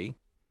miserably.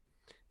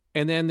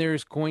 And then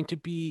there's going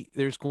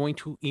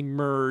to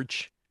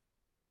emerge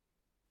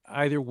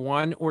either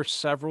one or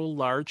several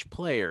large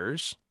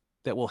players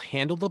that will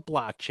handle the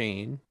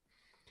blockchain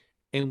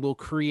and will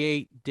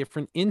create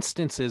different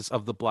instances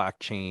of the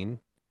blockchain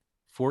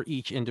for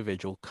each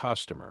individual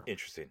customer.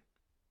 Interesting.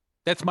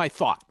 That's my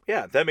thought.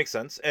 Yeah, that makes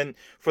sense. And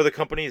for the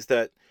companies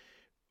that,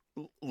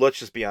 let's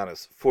just be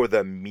honest, for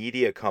the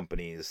media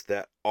companies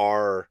that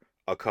are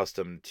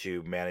accustomed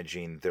to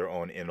managing their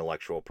own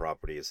intellectual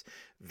properties,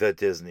 the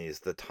Disneys,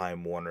 the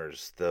Time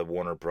Warners, the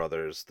Warner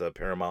Brothers, the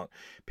Paramount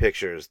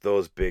Pictures,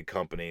 those big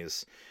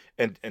companies,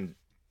 and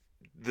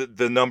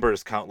the number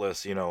is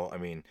countless, I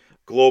mean,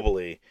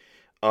 globally,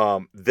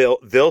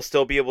 they'll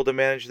still be able to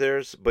manage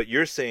theirs, but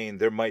you're saying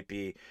there might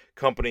be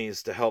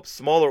companies to help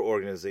smaller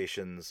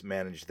organizations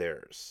manage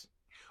theirs.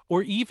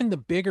 Or even the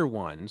bigger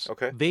ones,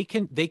 Okay. they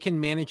can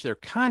manage their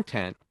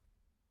content,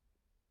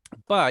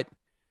 but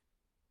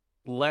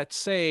let's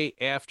say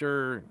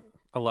after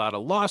a lot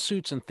of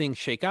lawsuits and things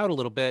shake out a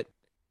little bit,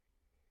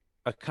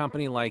 a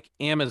company like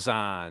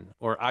Amazon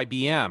or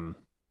IBM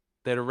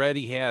that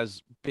already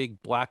has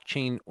big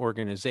blockchain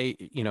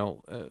organization,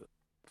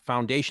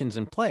 foundations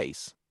in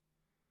place,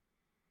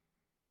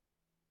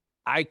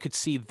 I could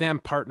see them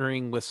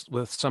partnering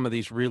with some of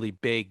these really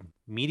big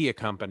media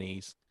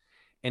companies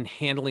and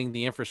handling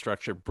the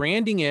infrastructure,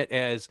 branding it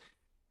as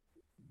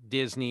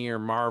Disney or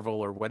Marvel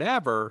or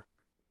whatever,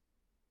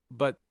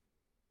 but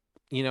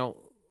you know,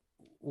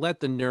 let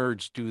the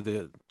nerds do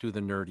the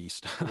nerdy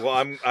stuff.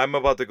 Well, I'm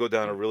about to go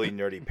down a really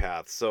nerdy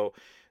path. So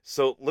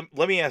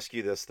let me ask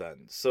you this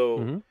then. So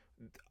Mm-hmm.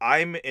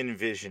 I'm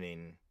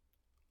envisioning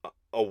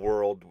a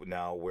world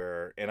now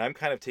where, and I'm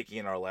kind of taking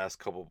in our last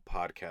couple of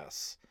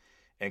podcasts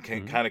and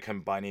Mm-hmm. kind of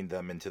combining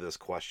them into this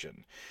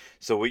question.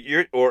 So what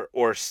you're or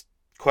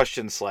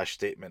question slash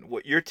statement.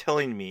 What you're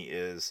telling me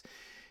is,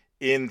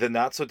 in the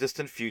not so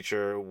distant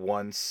future,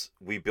 once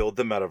we build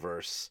the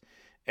metaverse,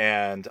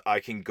 and I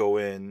can go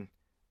in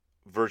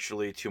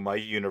virtually to my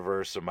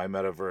universe or my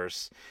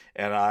metaverse,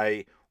 and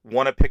I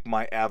want to pick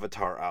my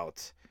avatar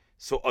out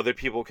so other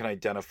people can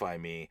identify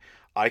me.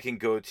 I can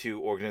go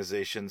to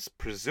organizations,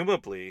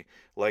 presumably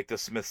like the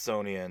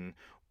Smithsonian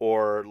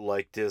or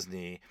like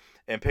Disney,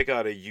 and pick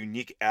out a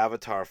unique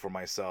avatar for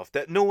myself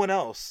that no one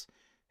else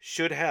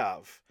should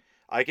have.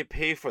 I could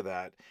pay for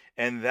that,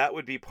 and that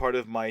would be part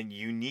of my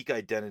unique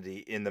identity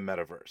in the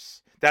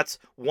metaverse. That's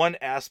one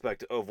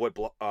aspect of what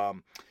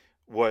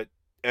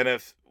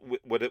NF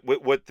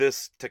what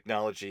this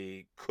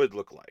technology could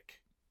look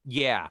like.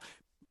 Yeah,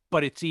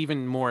 but it's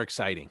even more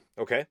exciting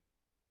Okay.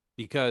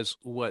 because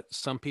what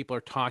some people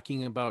are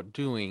talking about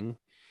doing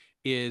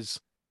is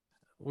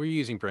we're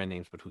using brand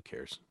names, but who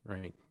cares,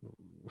 right?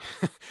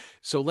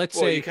 So let's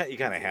Well, say, you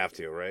kind of have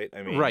to, right?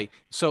 I mean, right.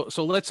 So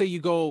let's say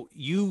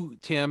you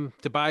Tim,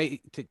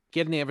 to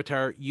get an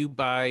avatar, you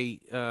buy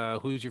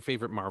who's your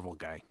favorite Marvel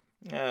guy?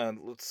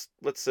 let's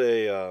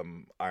say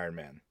Iron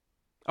Man.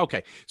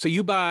 Okay, so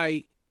you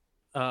buy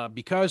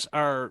because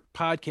our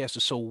podcast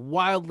is so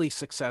wildly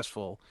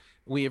successful,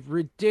 we have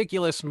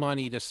ridiculous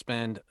money to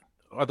spend.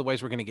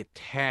 Otherwise, we're going to get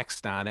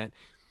taxed on it.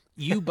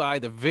 You buy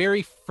the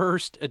very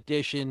first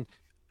edition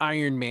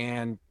Iron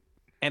Man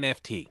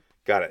NFT,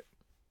 Got it.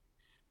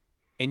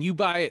 and you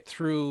buy it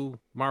through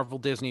Marvel,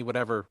 Disney,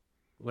 whatever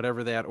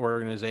that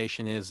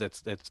organization is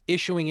that's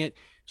issuing it.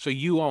 So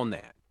you own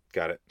that.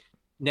 Got it.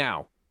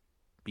 Now,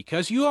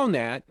 because you own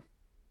that,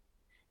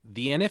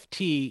 the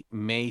NFT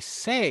may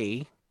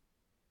say,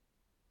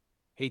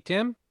 "Hey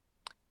Tim,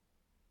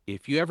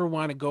 if you ever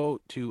want to go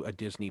to a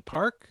Disney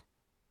park,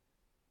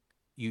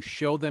 you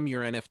show them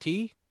your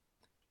NFT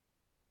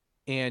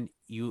and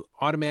you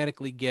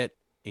automatically get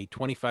a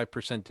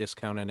 25%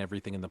 discount on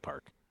everything in the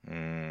park."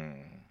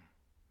 Mm,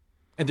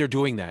 And they're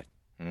doing that.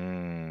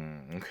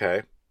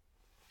 okay.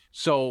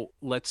 So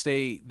let's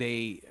say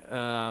they,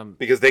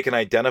 Because they can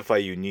identify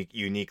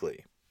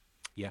uniquely.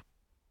 yeah.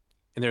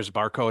 and there's a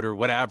barcode or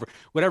whatever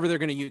they're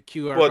going to use,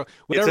 QR Well, code,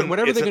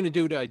 whatever they're going to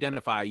do to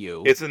identify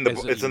you as a it's in the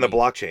unique.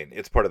 blockchain.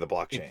 It's part of the It,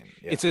 blockchain.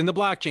 Yeah. it's in the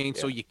blockchain,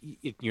 so Yeah.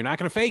 you're not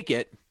going to fake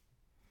it.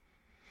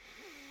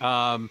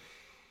 Um,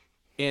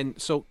 and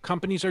so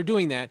companies are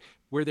doing that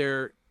where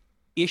they're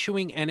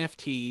issuing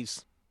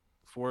NFTs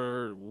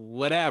for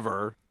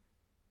whatever.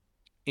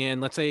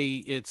 And let's say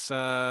it's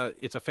a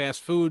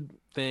fast food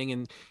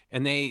thing,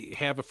 and they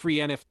have a free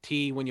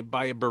NFT when you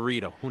buy a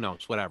burrito. Who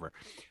knows? Whatever.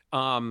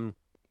 Um,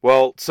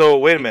 Well, so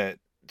wait a minute.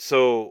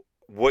 So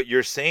what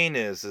you're saying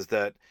is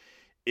that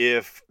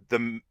if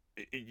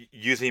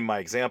using my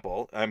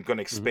example, I'm going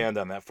to mhm. expand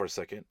on that for a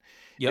second.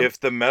 Yep. If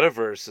the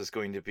metaverse is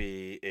going to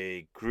be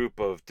a group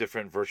of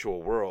different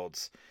virtual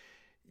worlds,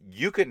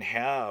 you can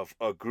have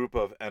a group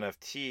of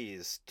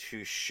NFTs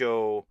to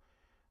show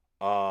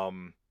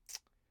um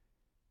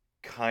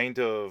kind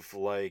of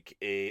like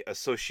a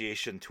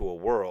association to a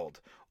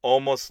world,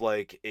 almost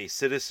like a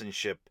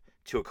citizenship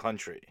to a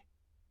country.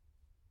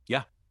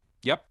 Yeah.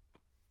 Yep.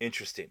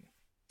 Interesting.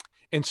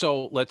 And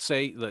so let's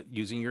say that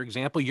using your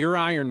example, you're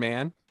Iron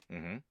Man,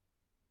 Mhm.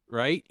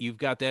 right? You've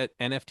got that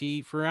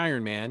NFT for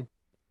Iron Man.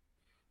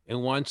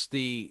 And once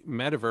the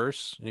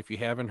metaverse, and if you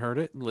haven't heard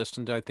it,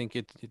 listen to, I think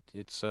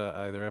it's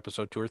either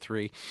episode 2 or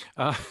 3.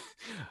 Uh,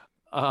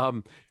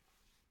 um,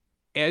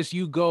 as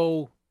you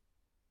go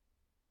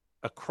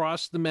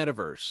across the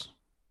metaverse,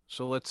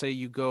 so let's say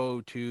you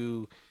go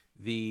to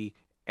the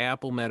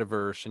Apple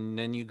metaverse, and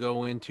then you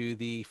go into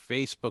the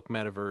Facebook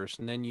metaverse,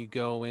 and then you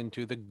go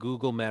into the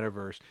Google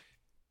metaverse,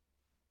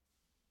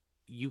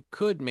 you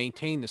could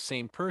maintain the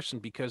same person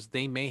because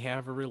they may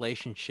have a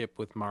relationship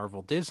with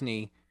Marvel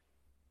Disney,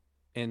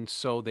 and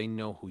so they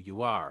know who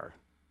you are.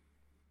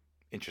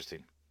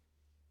 Interesting.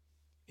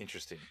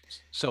 Interesting.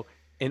 So,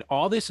 and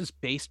all this is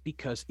based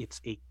because it's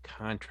a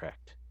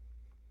contract.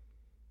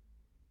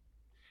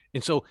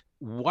 And so,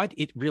 what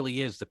it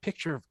really is, the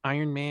picture of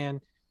Iron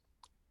Man,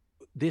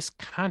 this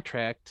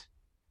contract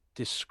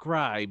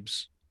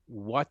describes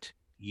what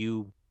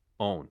you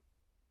own.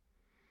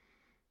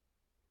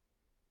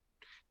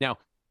 Now,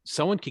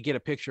 someone could get a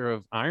picture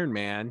of Iron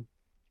Man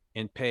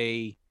and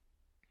pay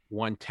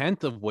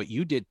 1/10 of what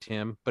you did,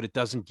 Tim, but it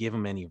doesn't give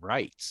them any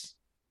rights.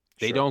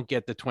 They Sure. don't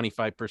get the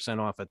 25%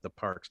 off at the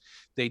parks.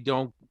 They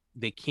don't,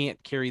 they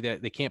can't carry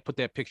that, they can't put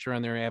that picture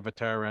on their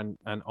avatar on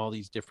all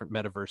these different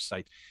metaverse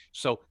sites.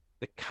 So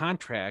the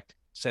contract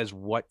says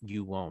what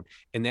you own.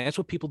 And that's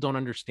what people don't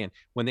understand.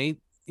 When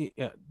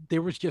uh,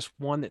 there was just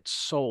one that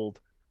sold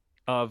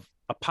of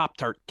a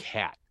Pop-Tart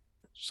cat,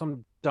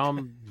 some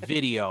dumb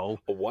video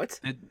A what?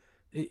 that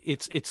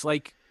it's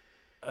like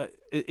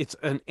it's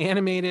an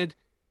animated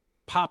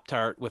Pop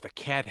Tart with a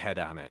cat head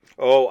on it.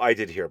 Oh, I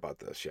did hear about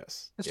this.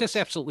 Yes. It's just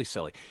Yes. absolutely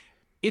silly.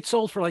 It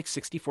sold for like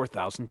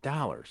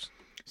 $64,000.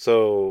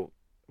 So,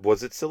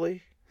 was it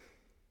silly?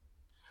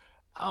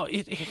 Oh,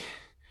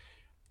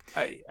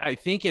 I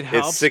think it It's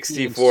helps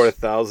being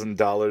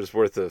 $64,000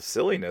 worth of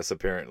silliness,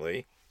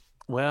 apparently.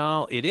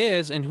 well, it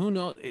is, and who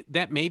knows,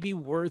 that may be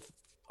worth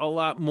a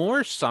lot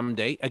more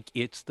someday.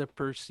 It's the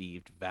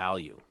perceived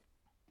value,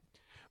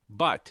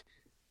 but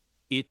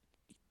it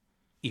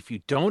if you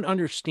don't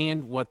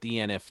understand what the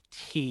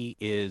NFT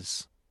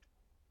is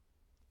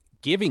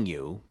giving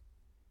you,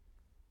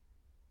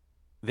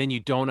 then you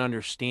don't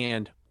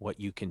understand what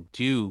you can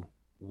do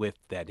with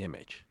that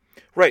image.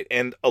 Right,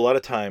 and a lot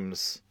of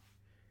times,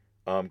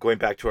 going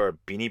back to our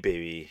Beanie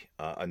Baby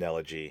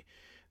analogy,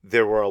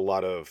 there were a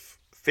lot of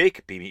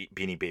fake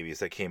Beanie Babies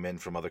that came in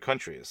from other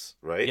countries,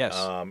 right? Yes.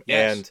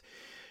 Yes.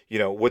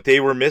 And what they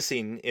were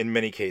missing in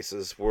many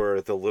cases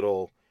were the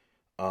little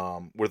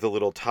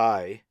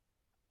tie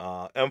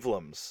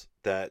emblems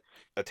that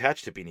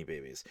attach to Beanie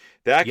Babies.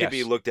 That could be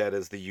Yes. looked at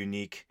as the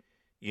unique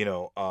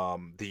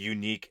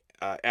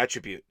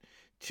attribute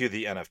to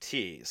the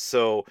NFT.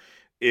 So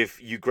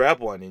if you grab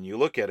one and you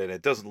look at it,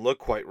 it doesn't look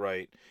quite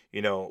right.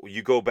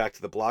 You go back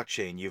to the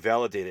blockchain, you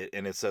validate it,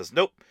 and it says,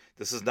 nope,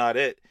 this is not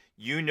it.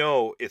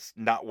 It's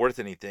not worth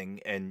anything,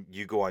 and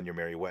you go on your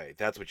merry way.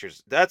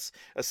 That's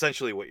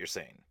essentially what you're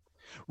saying.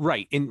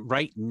 Right. And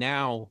right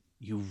now,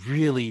 you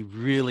really,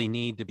 really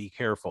need to be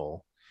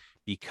careful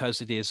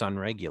because it is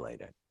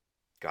unregulated.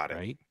 Got it.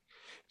 Right.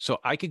 So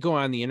I could go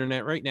on the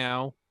internet right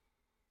now,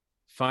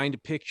 find a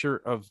picture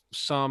of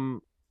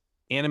some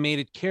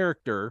animated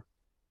character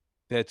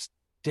that's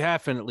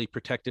definitely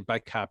protected by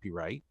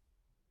copyright.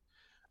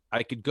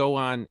 I could go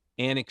on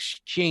an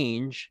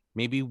exchange,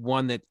 maybe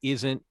one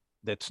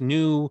that's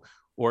new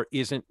or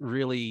isn't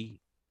really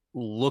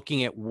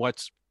looking at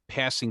what's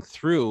passing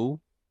through.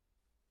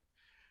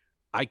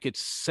 I could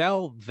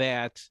sell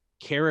that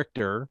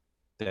character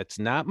that's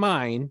not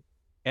mine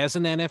as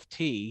an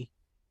NFT.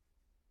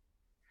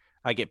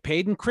 I get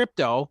paid in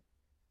crypto.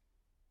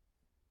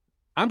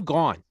 I'm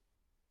gone.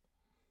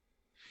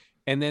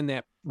 And then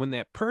that when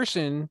that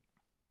person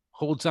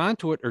holds on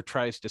to it or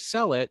tries to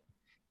sell it,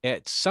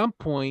 at some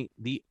point,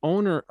 the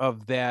owner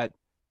of that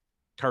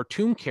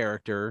cartoon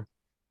character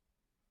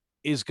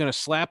is going to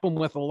slap them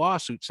with a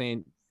lawsuit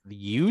saying,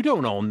 you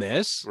don't own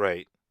this.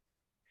 Right.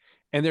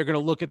 And they're going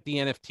to look at the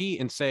NFT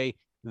and say,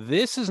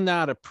 This is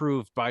not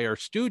approved by our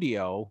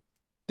studio.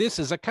 This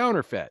is a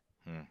counterfeit.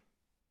 Hmm.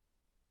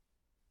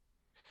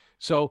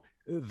 So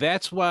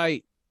that's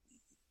why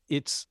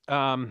it's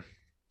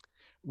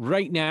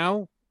right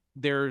now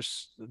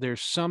there's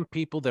some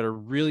people that are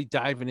really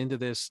diving into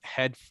this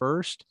head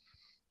first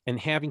and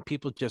having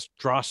people just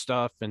draw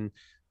stuff. And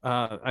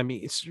I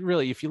mean, it's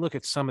really, if you look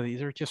at some of these,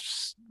 they're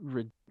just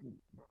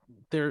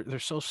they're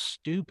so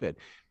stupid.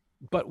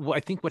 But I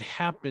think what's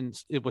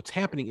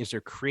happening is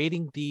they're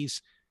creating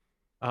these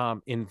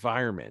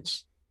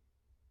environments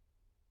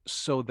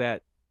so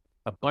that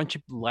a bunch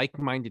of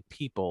like-minded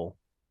people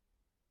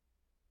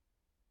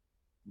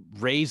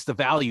raise the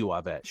value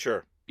of it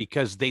Sure.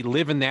 because they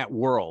live in that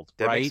world,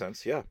 That makes right?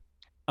 sense. Yeah.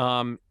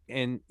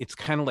 And it's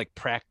kind of like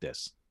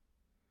practice.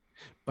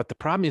 But the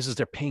problem is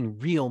they're paying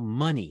real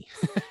money.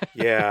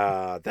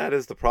 Yeah, that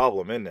is the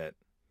problem, isn't it?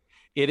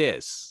 It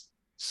is.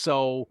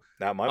 So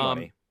Not my um,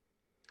 money.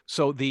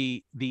 so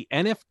the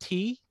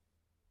NFT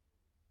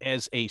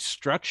as a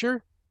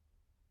structure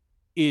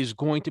is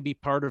going to be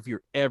part of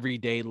your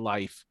everyday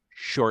life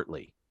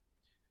shortly.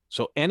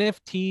 So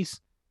NFTs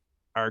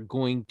are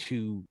going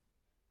to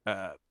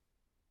uh,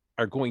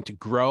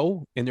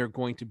 grow, and they're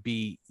going to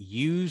be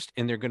used,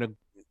 and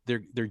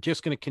they're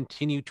just going to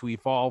continue to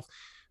evolve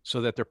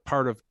so that they're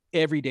part of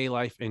everyday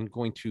life and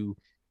going to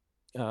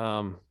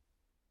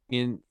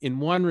in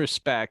one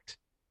respect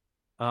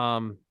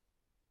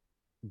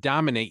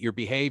dominate your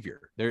behavior.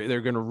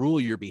 They're going to rule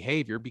your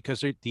behavior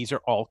because these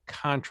are all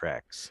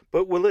contracts.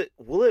 But will it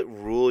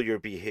rule your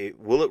behavior?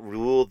 Will it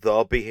rule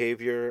the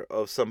behavior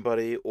of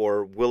somebody,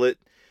 or will it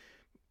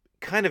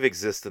kind of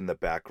exist in the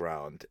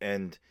background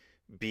and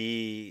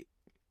be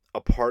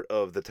a part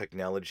of the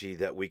technology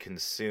that we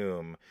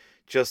consume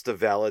just to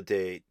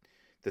validate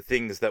the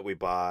things that we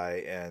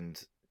buy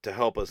and to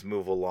help us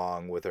move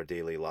along with our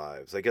daily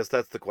lives? I guess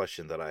that's the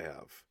question that I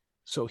have.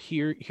 So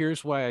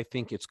here's why I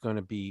think it's going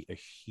to be a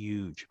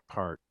huge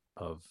part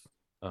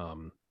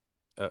um,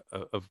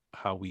 of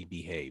how we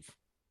behave.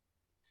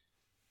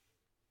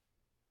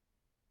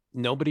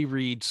 Nobody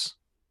reads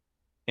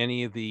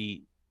any of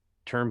the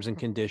terms and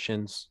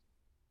conditions.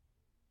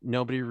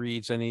 Nobody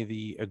reads any of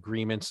the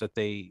agreements that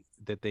they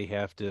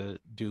have to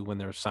do when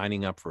they're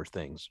signing up for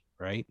things,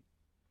 right?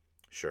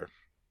 Sure.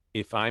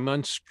 If I'm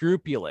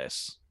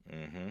unscrupulous,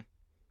 Mm-hmm.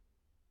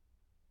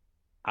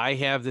 I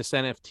have this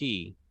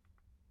NFT.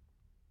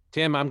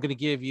 Tim, I'm going to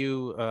give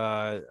you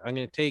I'm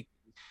going to take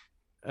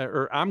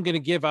or I'm going to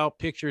give out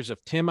pictures of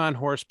Tim on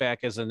horseback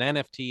as an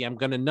NFT. I'm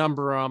going to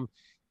number them,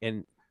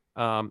 and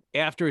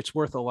after it's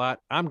worth a lot,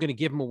 I'm going to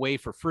give them away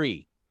for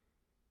free.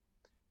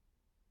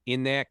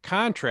 In that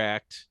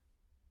contract,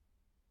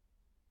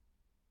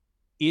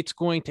 it's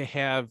going to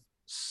have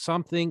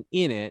something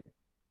in it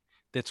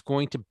that's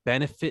going to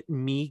benefit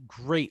me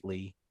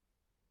greatly,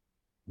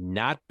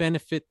 not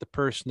benefit the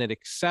person that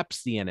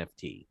accepts the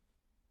NFT,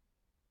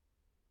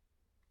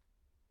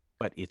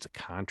 but it's a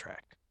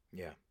contract.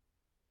 Yeah.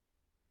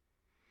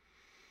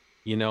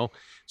 You know,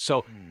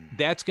 so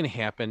that's going to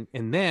happen.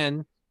 And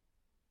then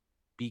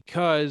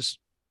because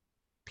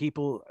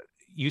people,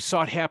 you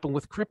saw it happen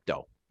with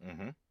crypto,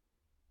 Mm-hmm.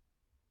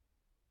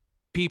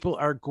 people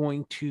are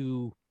going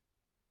to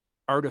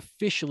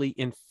artificially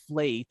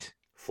inflate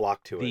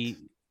Flock to it.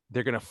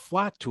 they're going to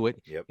flock to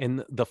it. Yep.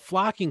 And the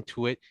flocking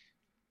to it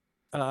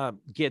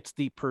gets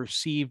the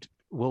perceived,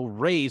 will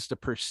raise the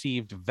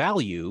perceived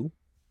value,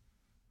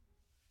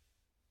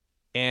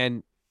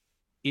 and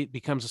it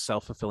becomes a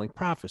self-fulfilling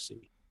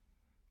prophecy.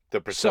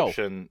 The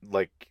perception,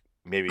 like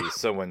maybe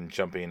someone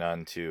jumping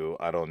onto,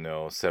 I don't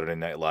know, Saturday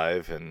Night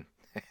Live and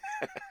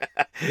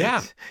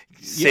Yeah.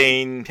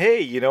 saying,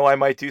 hey, I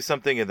might do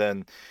something, and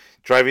then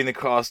driving the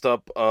cost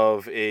up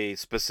of a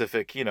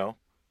specific,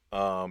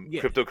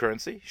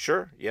 cryptocurrency.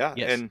 Sure. Yeah.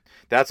 Yes. And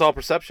that's all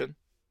perception.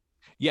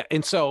 Yeah.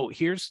 And so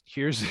here's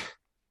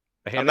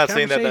I'm not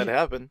saying that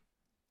happened.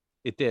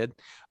 It did.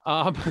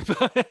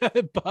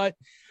 But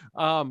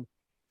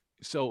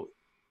so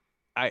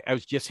I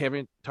was just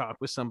having a talk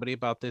with somebody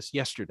about this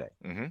yesterday.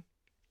 Mm-hmm.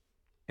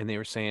 And they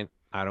were saying,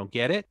 I don't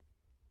get it.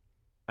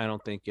 I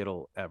don't think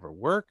it'll ever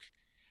work.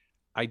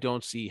 I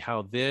don't see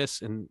how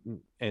this and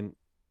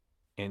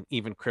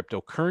even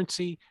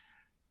cryptocurrency,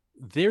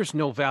 there's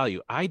no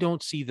value. I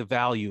don't see the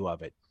value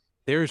of it.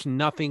 There's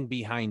nothing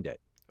behind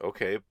it.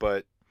 Okay,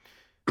 but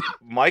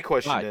my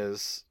question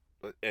is,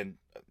 and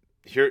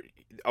here,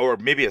 or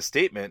maybe a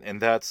statement,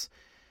 and that's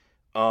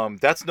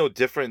no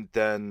different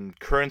than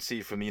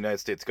currency from the United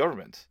States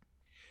government.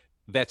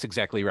 That's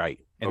exactly right.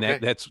 And okay.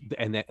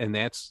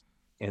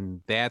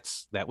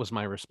 That was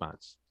my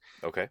response.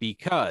 Okay.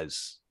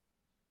 Because,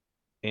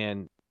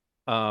 and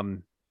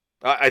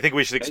I think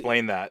we should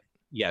explain that.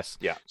 Yes.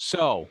 Yeah.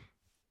 So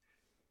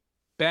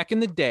back in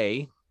the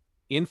day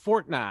in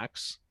Fort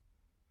Knox,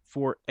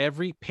 for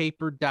every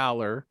paper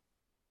dollar,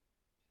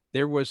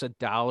 there was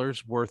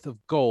 $1 worth of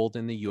gold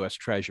in the U.S.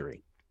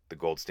 Treasury. The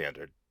gold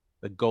standard.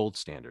 The gold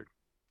standard.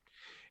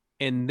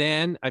 And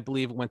then I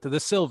believe it went to the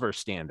silver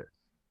standard.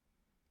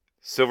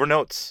 Silver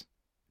notes.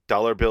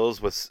 dollar bills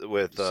with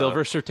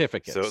silver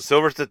certificates.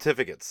 silver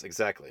certificates,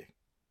 exactly.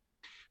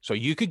 So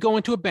you could go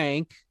into a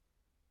bank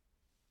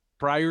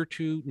prior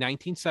to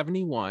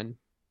 1971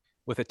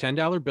 with a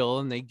 $10 bill,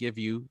 and they give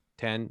you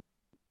 10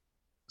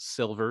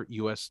 silver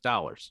US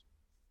dollars.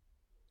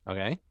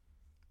 Okay.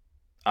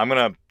 I'm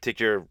gonna take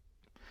your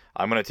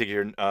what do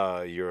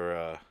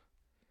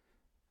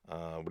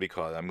you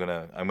call it? I'm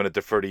gonna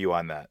defer to you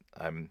on that.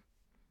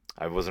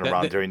 I wasn't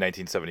around during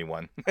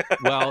 1971.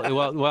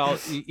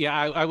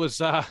 Yeah.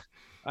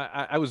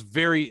 I was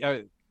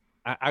very.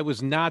 I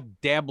was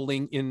not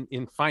dabbling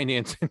in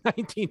finance in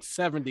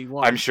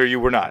 1971. I'm sure you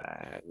were not.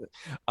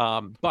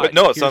 But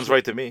no, it sounds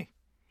right to me.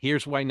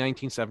 Here's why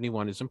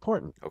 1971 is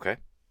important. Okay.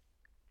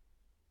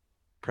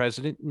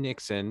 President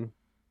Nixon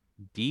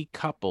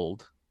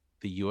decoupled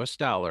the US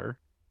dollar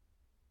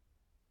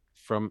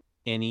from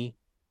any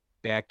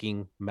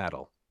backing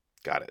metal.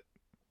 Got it.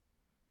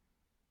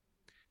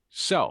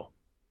 So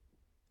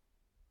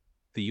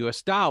the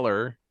US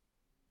dollar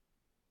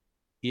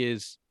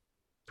is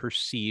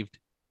perceived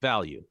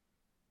value.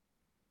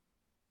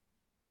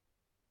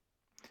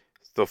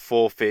 The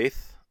full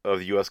faith of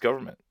the US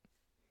government.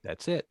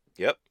 That's it.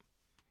 Yep.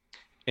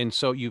 And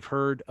so you've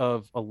heard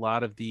of a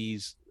lot of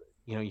these,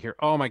 you hear,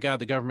 oh my God,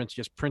 the government's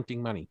just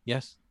printing money.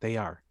 Yes, they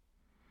are.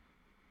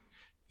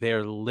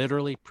 They're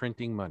literally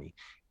printing money.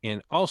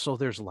 And also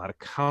there's a lot of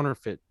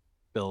counterfeit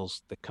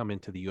bills that come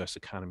into the US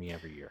economy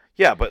every year.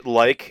 Yeah, but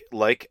like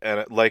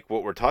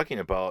what we're talking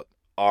about,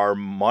 our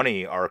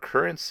money, our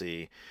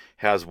currency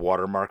has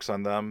watermarks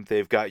on them.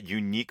 They've got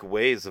unique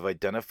ways of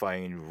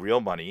identifying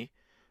real money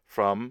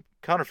from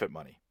counterfeit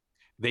money.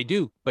 They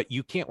do, but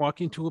you can't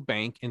walk into a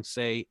bank and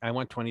say, I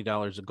want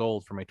 $20 of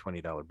gold for my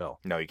 $20 bill.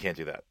 No, you can't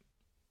do that.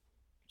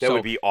 That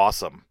would be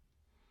awesome.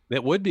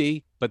 That would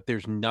be, but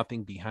there's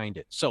nothing behind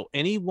it. So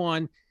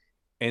anyone,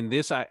 and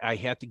this I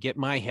had to get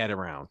my head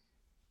around,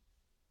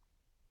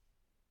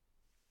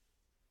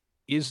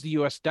 is the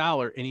US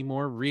dollar any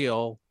more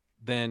real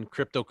than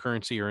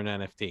cryptocurrency or an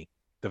NFT,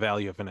 the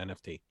value of an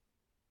NFT?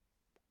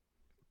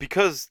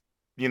 Because,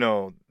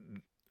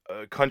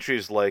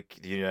 countries like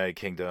the United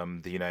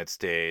Kingdom, the United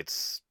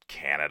States,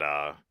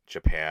 Canada,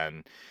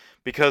 Japan,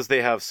 because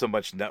they have so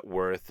much net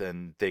worth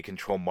and they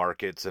control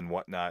markets and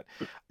whatnot,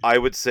 I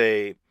would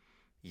say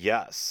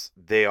yes,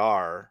 they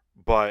are,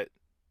 but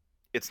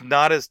it's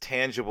not as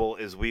tangible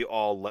as we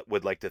all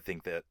would like to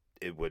think that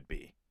it would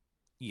be.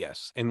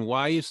 Yes. And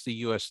why is the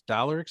US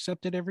dollar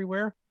accepted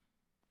everywhere?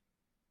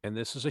 And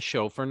this is a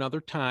show for another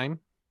time,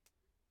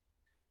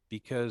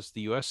 because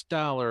the US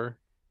dollar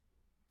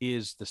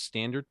is the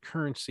standard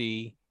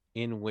currency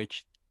in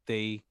which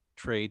they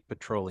trade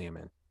petroleum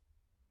in.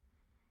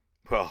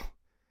 Well,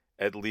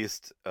 at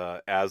least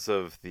as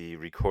of the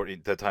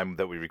time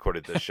that we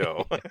recorded this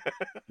show.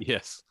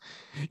 Yes.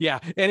 Yeah.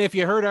 And if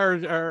you heard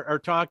our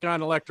talk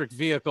on electric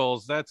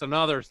vehicles, that's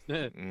another,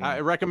 I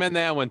recommend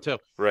that one too.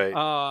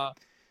 Right.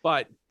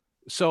 But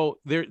so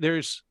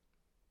there's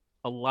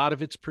a lot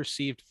of its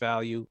perceived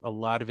value. A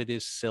lot of it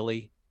is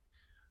silly.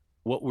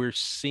 What we're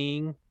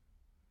seeing,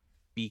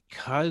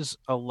 because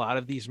a lot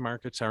of these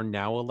markets are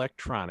now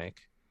electronic,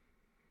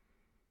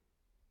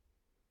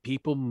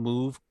 people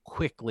move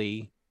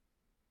quickly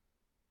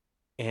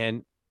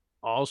and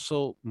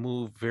also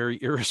move very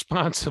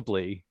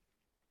irresponsibly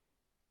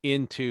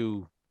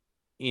into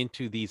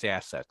these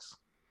assets.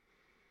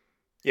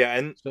 Yeah,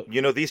 and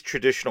these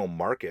traditional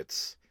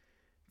markets,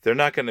 they're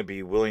not going to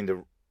be willing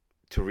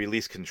to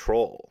release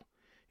control.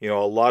 A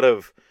lot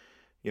of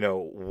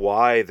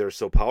why they're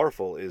so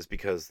powerful is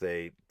because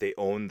they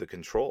own the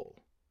control,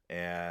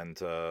 and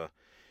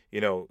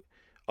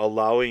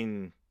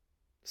allowing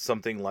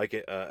something like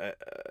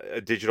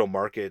a digital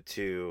market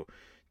to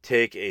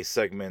take a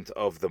segment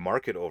of the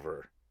market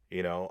over.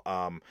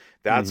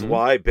 That's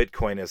why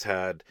Bitcoin has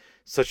had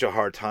such a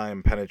hard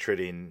time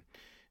penetrating,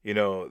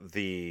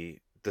 the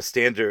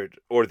standard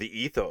or the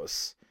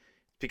ethos,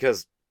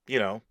 because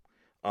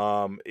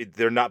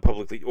they're not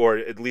publicly, or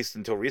at least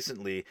until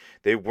recently,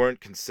 they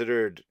weren't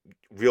considered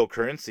real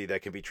currency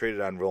that can be traded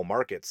on real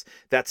markets.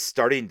 That's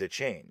starting to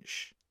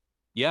change.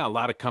 Yeah, a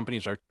lot of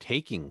companies are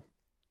taking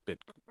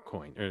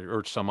Bitcoin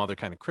or some other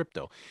kind of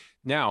crypto.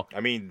 Now, I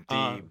mean,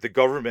 the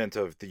government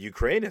of the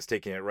Ukraine is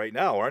taking it right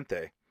now, aren't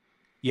they?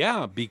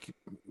 Yeah,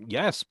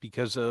 yes,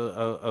 because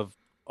of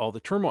all the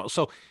turmoil.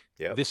 So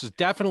This is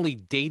definitely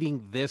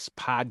dating this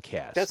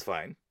podcast. That's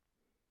fine.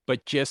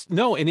 But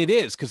and it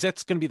is, because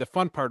that's going to be the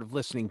fun part of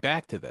listening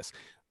back to this.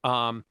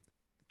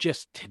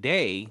 Just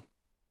today,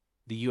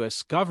 the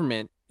U.S.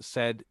 government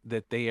said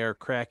that they are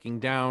cracking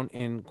down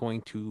and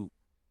going to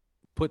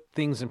put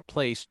things in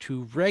place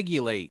to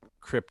regulate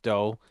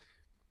crypto.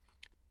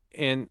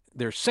 And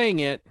they're saying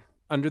it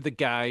under the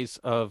guise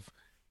of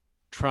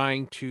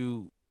trying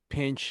to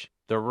pinch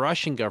the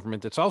Russian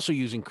government that's also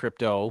using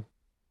crypto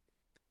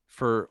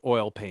for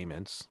oil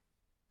payments.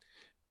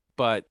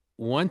 But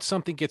once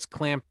something gets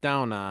clamped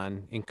down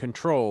on and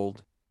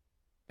controlled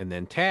and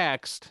then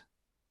taxed,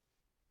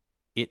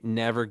 it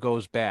never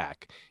goes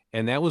back.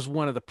 And that was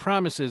one of the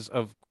promises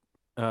of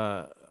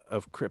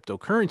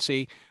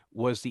cryptocurrency,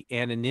 was the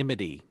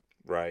anonymity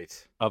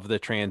right, of the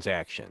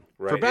transaction,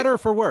 for right. better or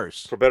for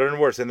worse. For better and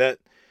worse, and that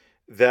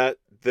the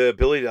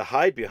ability to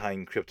hide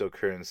behind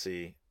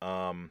cryptocurrency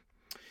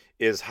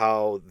is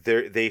how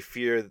they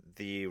fear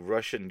the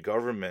Russian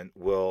government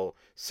will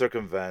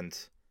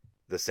circumvent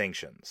the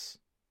sanctions.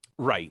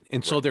 Right.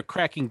 And so Right. they're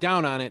cracking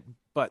down on it,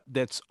 but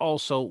that's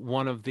also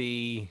one of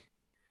the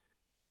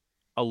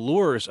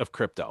allures of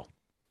crypto.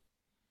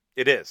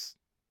 It is.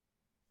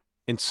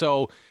 And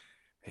so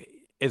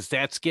as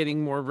that's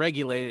getting more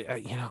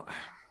regulated,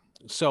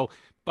 so,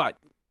 but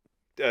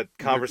A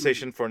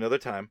conversation for another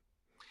time.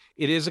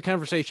 it is a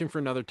conversation for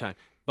another time,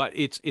 but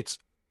it's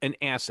an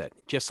asset,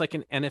 just like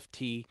an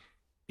NFT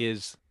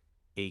is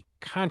a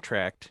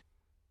contract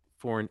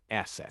for an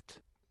asset.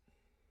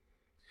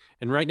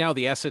 And right now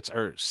the assets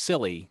are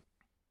silly,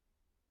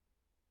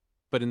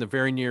 but in the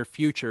very near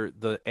future,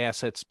 the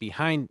assets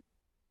behind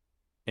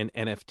an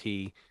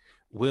NFT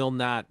will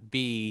not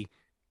be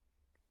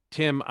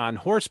Tim on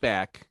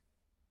horseback.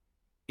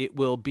 It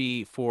will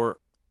be for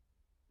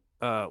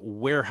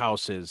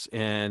warehouses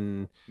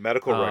and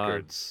Medical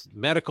records.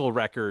 medical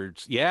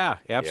records. Yeah,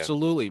 Yeah.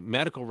 absolutely.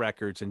 Medical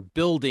records and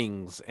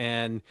buildings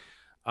and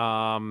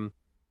um,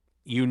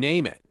 you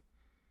name it.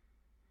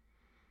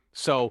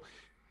 So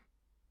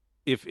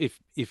if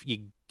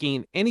you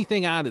gain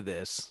anything out of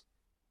this,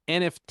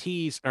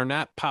 NFTs are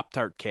not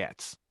Pop-Tart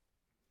cats.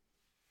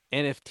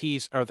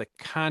 NFTs are the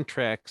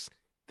contracts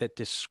that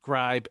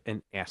describe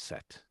an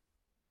asset.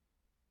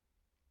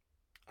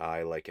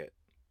 I like it.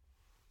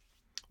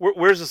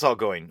 Where's this all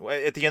going?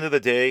 At the end of the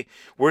day,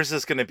 where's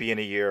this going to be in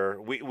a year?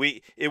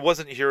 It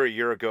wasn't here a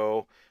year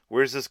ago.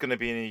 Where's this going to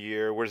be in a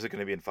year? Where's it going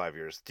to be in 5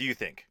 years? Do you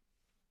think?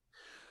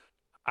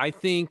 I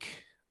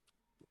think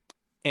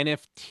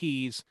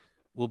NFTs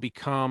will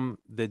become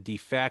the de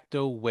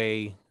facto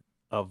way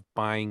of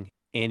buying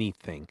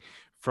anything,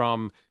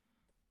 from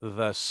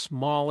the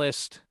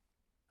smallest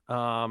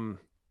um,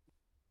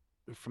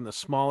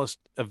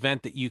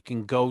 event that you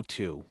can go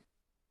to,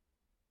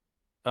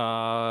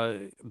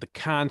 the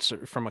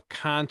concert, from a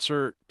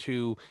concert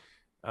to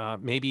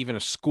maybe even a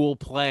school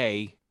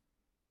play,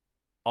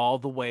 all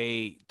the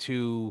way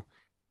to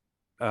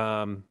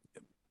um,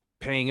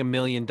 paying $1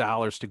 million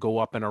to go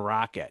up in a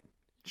rocket,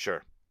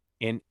 Sure.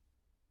 and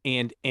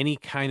any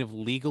kind of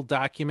legal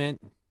document,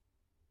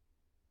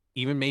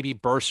 even maybe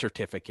birth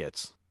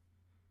certificates,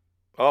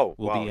 Oh,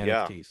 will be wow,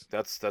 yeah. NFTs.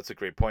 That's a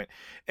great point.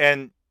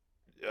 And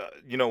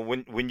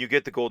when you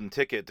get the golden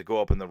ticket to go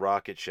up in the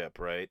rocket ship,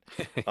 right?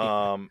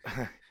 Yeah. Um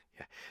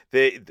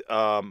they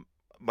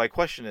my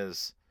question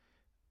is,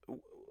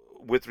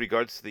 with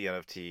regards to the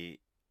NFT,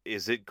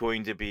 is it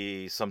going to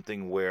be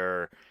something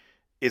where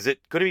is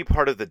it going to be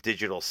part of the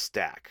digital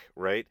stack,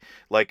 right?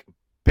 Like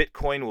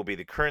Bitcoin will be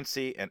the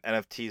currency and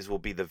NFTs will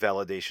be the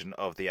validation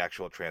of the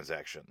actual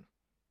transaction.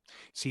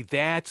 See,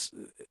 that's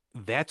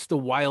the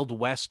Wild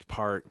West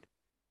part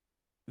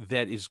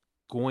that is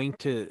going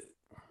to.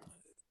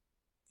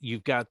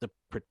 You've got the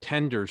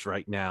pretenders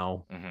right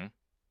now, Hmm.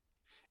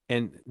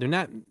 and they're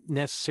not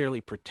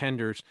necessarily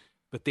pretenders,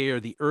 but they are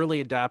the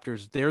early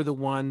adopters. They're the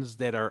ones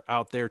that are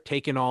out there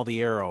taking all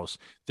the arrows.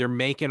 They're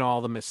making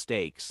all the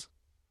mistakes.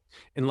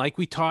 And like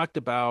we talked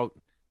about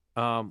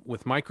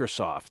with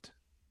Microsoft's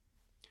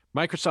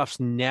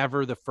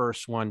never the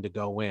first one to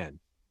go in,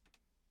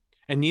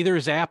 and neither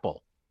is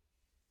Apple,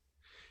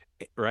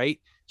 right?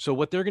 So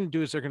what they're going to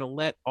do is they're going to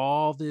let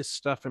all this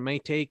stuff, it may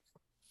take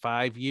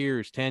 5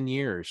 years, 10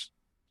 years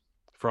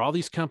for all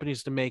these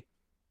companies to make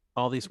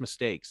all these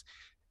mistakes.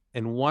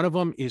 And one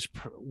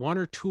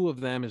or two of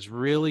them is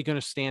really going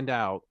to stand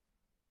out.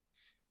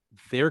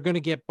 They're going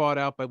to get bought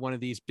out by one of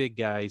these big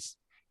guys,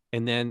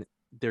 and then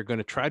they're going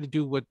to try to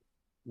do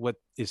what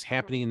is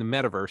happening in the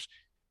metaverse.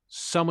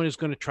 Someone is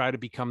going to try to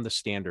become the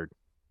standard,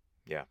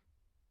 Yeah.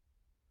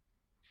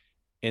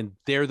 and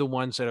they're the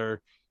ones that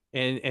are.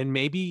 And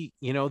maybe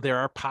there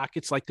are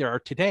pockets like there are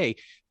today.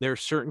 There are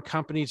certain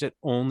companies that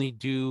only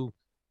do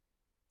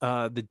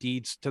the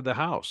deeds to the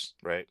house,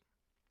 Right.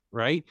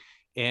 right?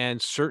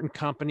 And certain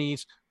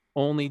companies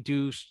only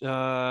do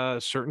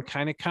certain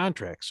kind of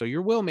contracts. So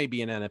your will may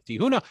be an NFT.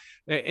 Who knows?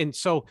 And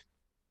so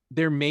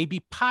there may be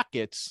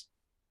pockets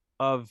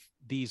of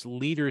these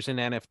leaders in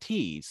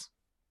NFTs,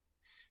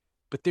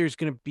 but there's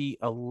going to be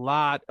a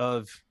lot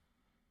of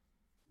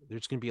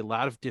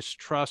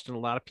distrust and a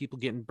lot of people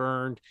getting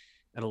burned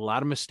and a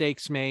lot of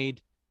mistakes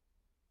made.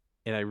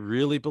 And I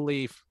really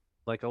believe,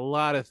 like a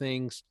lot of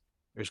things,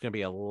 there's going to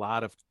be a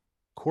lot of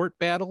court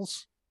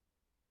battles,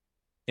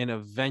 and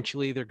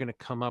eventually they're going to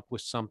come up with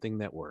something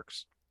that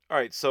works. All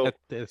right. So,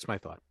 That's my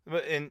thought.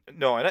 and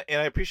no, and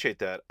I appreciate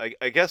that.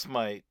 I guess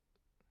my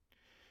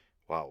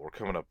wow, we're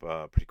coming up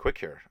pretty quick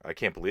here. I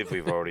can't believe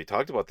we've already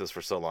talked about this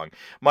for so long.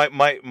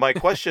 My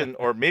question,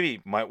 or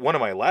maybe my one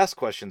of my last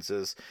questions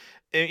is,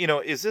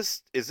 is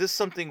this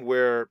something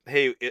where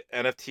hey,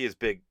 NFT is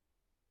big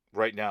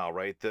right now,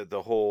 right?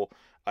 The whole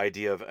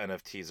idea of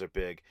NFTs are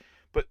big,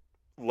 but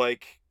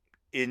like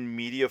in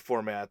media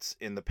formats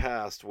in the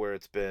past where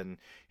it's been,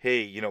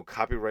 hey,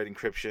 copyright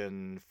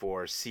encryption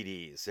for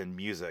CDs and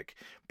music,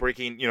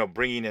 bringing in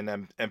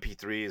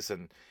MP3s,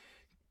 and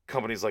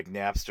companies like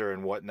Napster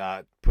and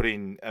whatnot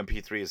putting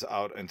MP3s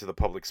out into the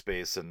public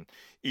space and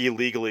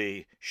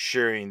illegally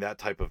sharing that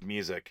type of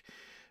music.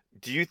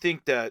 Do you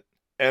think that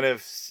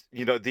NFs,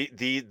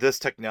 this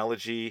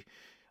technology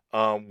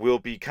will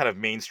be kind of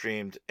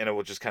mainstreamed, and it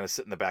will just kind of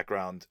sit in the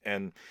background?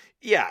 And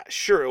yeah,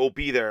 sure, it will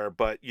be there,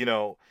 but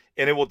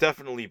and it will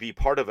definitely be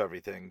part of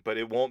everything, but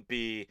it won't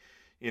be,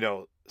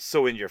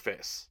 so in your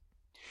face.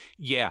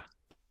 Yeah,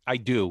 I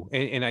do.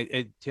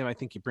 Tim, I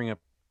think you bring up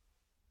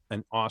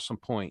an awesome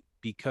point,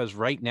 because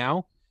right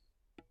now,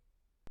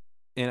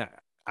 and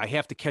I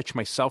have to catch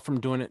myself from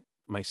doing it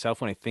myself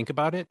when I think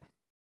about it,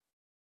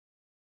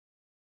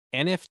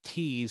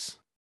 NFTs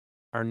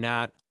are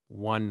not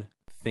one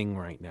thing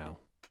right now.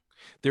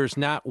 There's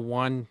not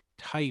one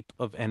type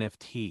of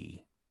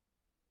NFT.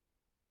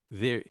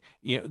 There,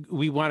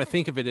 we want to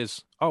think of it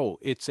as, oh,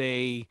 it's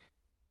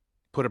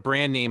put a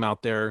brand name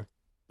out there,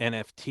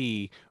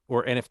 NFT,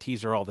 or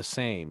NFTs are all the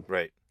same.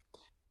 Right.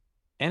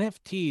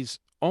 NFTs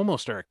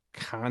almost are a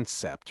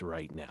concept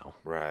right now.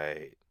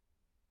 Right.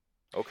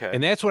 Okay.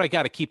 And that's what I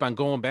got to keep on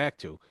going back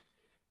to.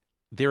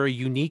 They're a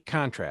unique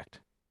contract.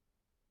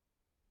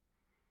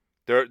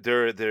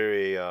 They're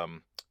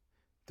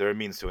a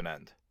means to an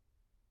end.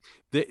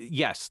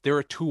 Yes, they're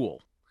a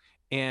tool,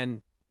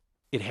 and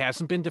it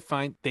hasn't been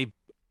defined.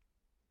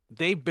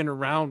 They've been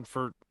around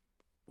for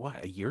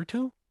what, a year or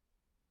two?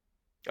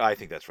 I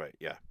think that's right.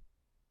 Yeah.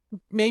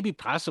 Maybe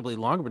possibly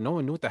longer, but no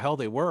one knew what the hell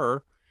they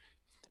were.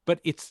 But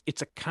it's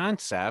a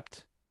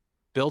concept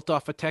built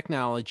off of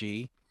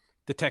technology.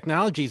 The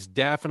technology is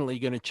definitely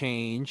going to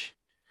change,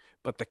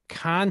 but the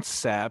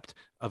concept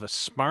of a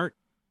smart,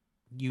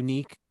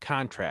 unique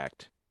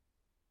contract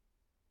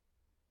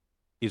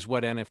is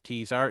what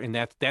NFTs are, and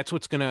that's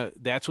what's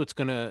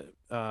gonna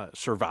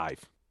survive.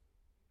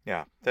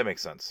 Yeah, that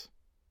makes sense.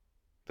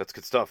 That's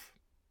good stuff.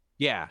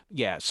 Yeah.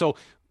 So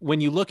when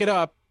you look it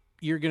up,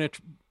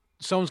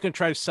 someone's gonna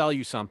try to sell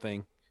you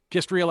something.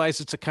 Just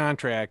realize it's a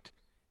contract,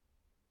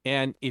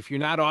 and if you're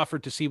not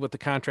offered to see what the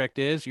contract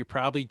is, you're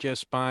probably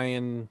just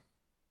buying,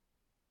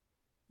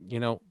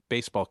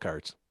 baseball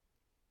cards.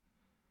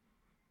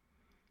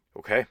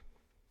 Okay.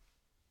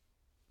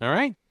 All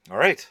right.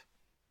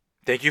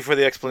 Thank you for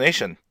the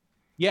explanation.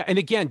 Yeah, and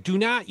again, do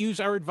not use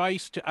our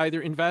advice to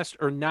either invest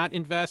or not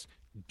invest.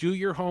 Do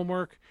your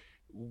homework.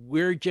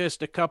 We're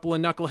just a couple of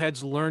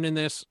knuckleheads learning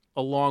this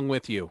along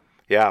with you.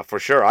 Yeah, for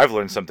sure. I've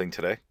learned something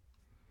today.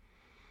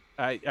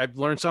 I've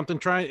learned something.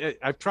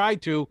 I've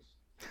tried to.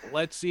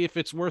 Let's see if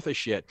it's worth a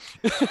shit.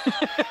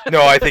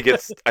 No, I think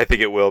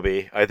it will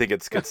be. I think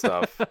it's good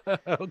stuff.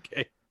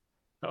 Okay.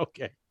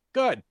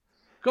 Good.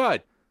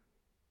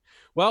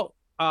 Well,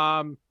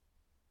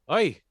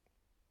 hey,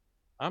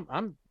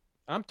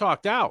 I'm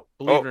talked out,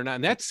 believe it or not,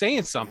 and that's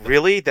saying something.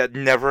 Really? That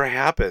never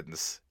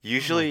happens.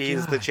 Usually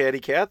he's the chatty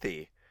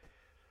Cathy.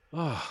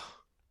 Oh.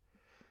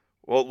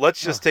 Well, let's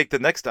just take the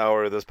next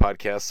hour of this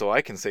podcast so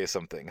I can say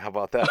something. How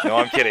about that? No,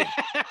 I'm kidding.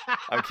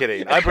 I'm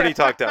pretty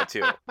talked out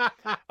too.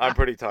 I'm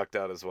pretty talked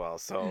out as well.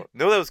 So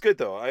no, that was good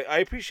though. I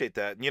appreciate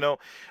that.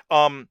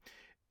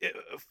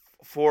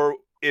 For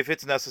if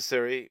it's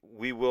necessary,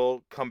 we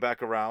will come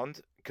back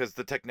around because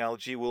the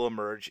technology will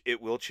emerge.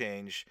 It will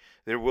change.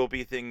 There will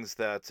be things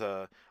that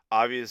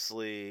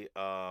obviously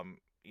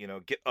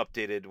get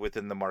updated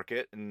within the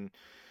market. And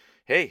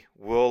hey,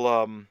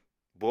 we'll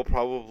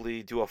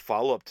probably do a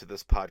follow-up to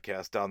this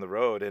podcast down the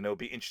road, and it'll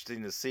be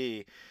interesting to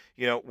see,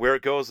 where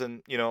it goes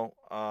and,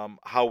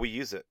 how we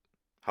use it,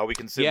 how we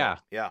consume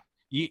it.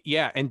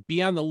 Yeah. And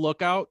be on the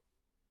lookout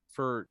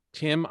for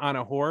Tim on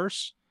a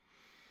Horse,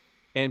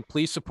 and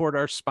please support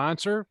our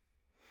sponsor,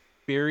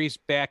 Barry's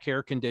Back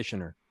Hair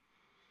Conditioner.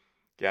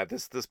 Yeah.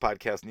 This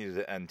podcast needed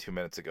to end 2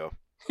 minutes ago.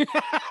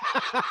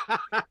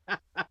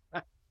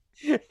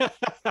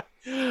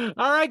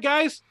 All right,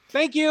 guys.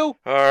 Thank you.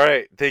 All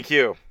right. Thank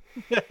you.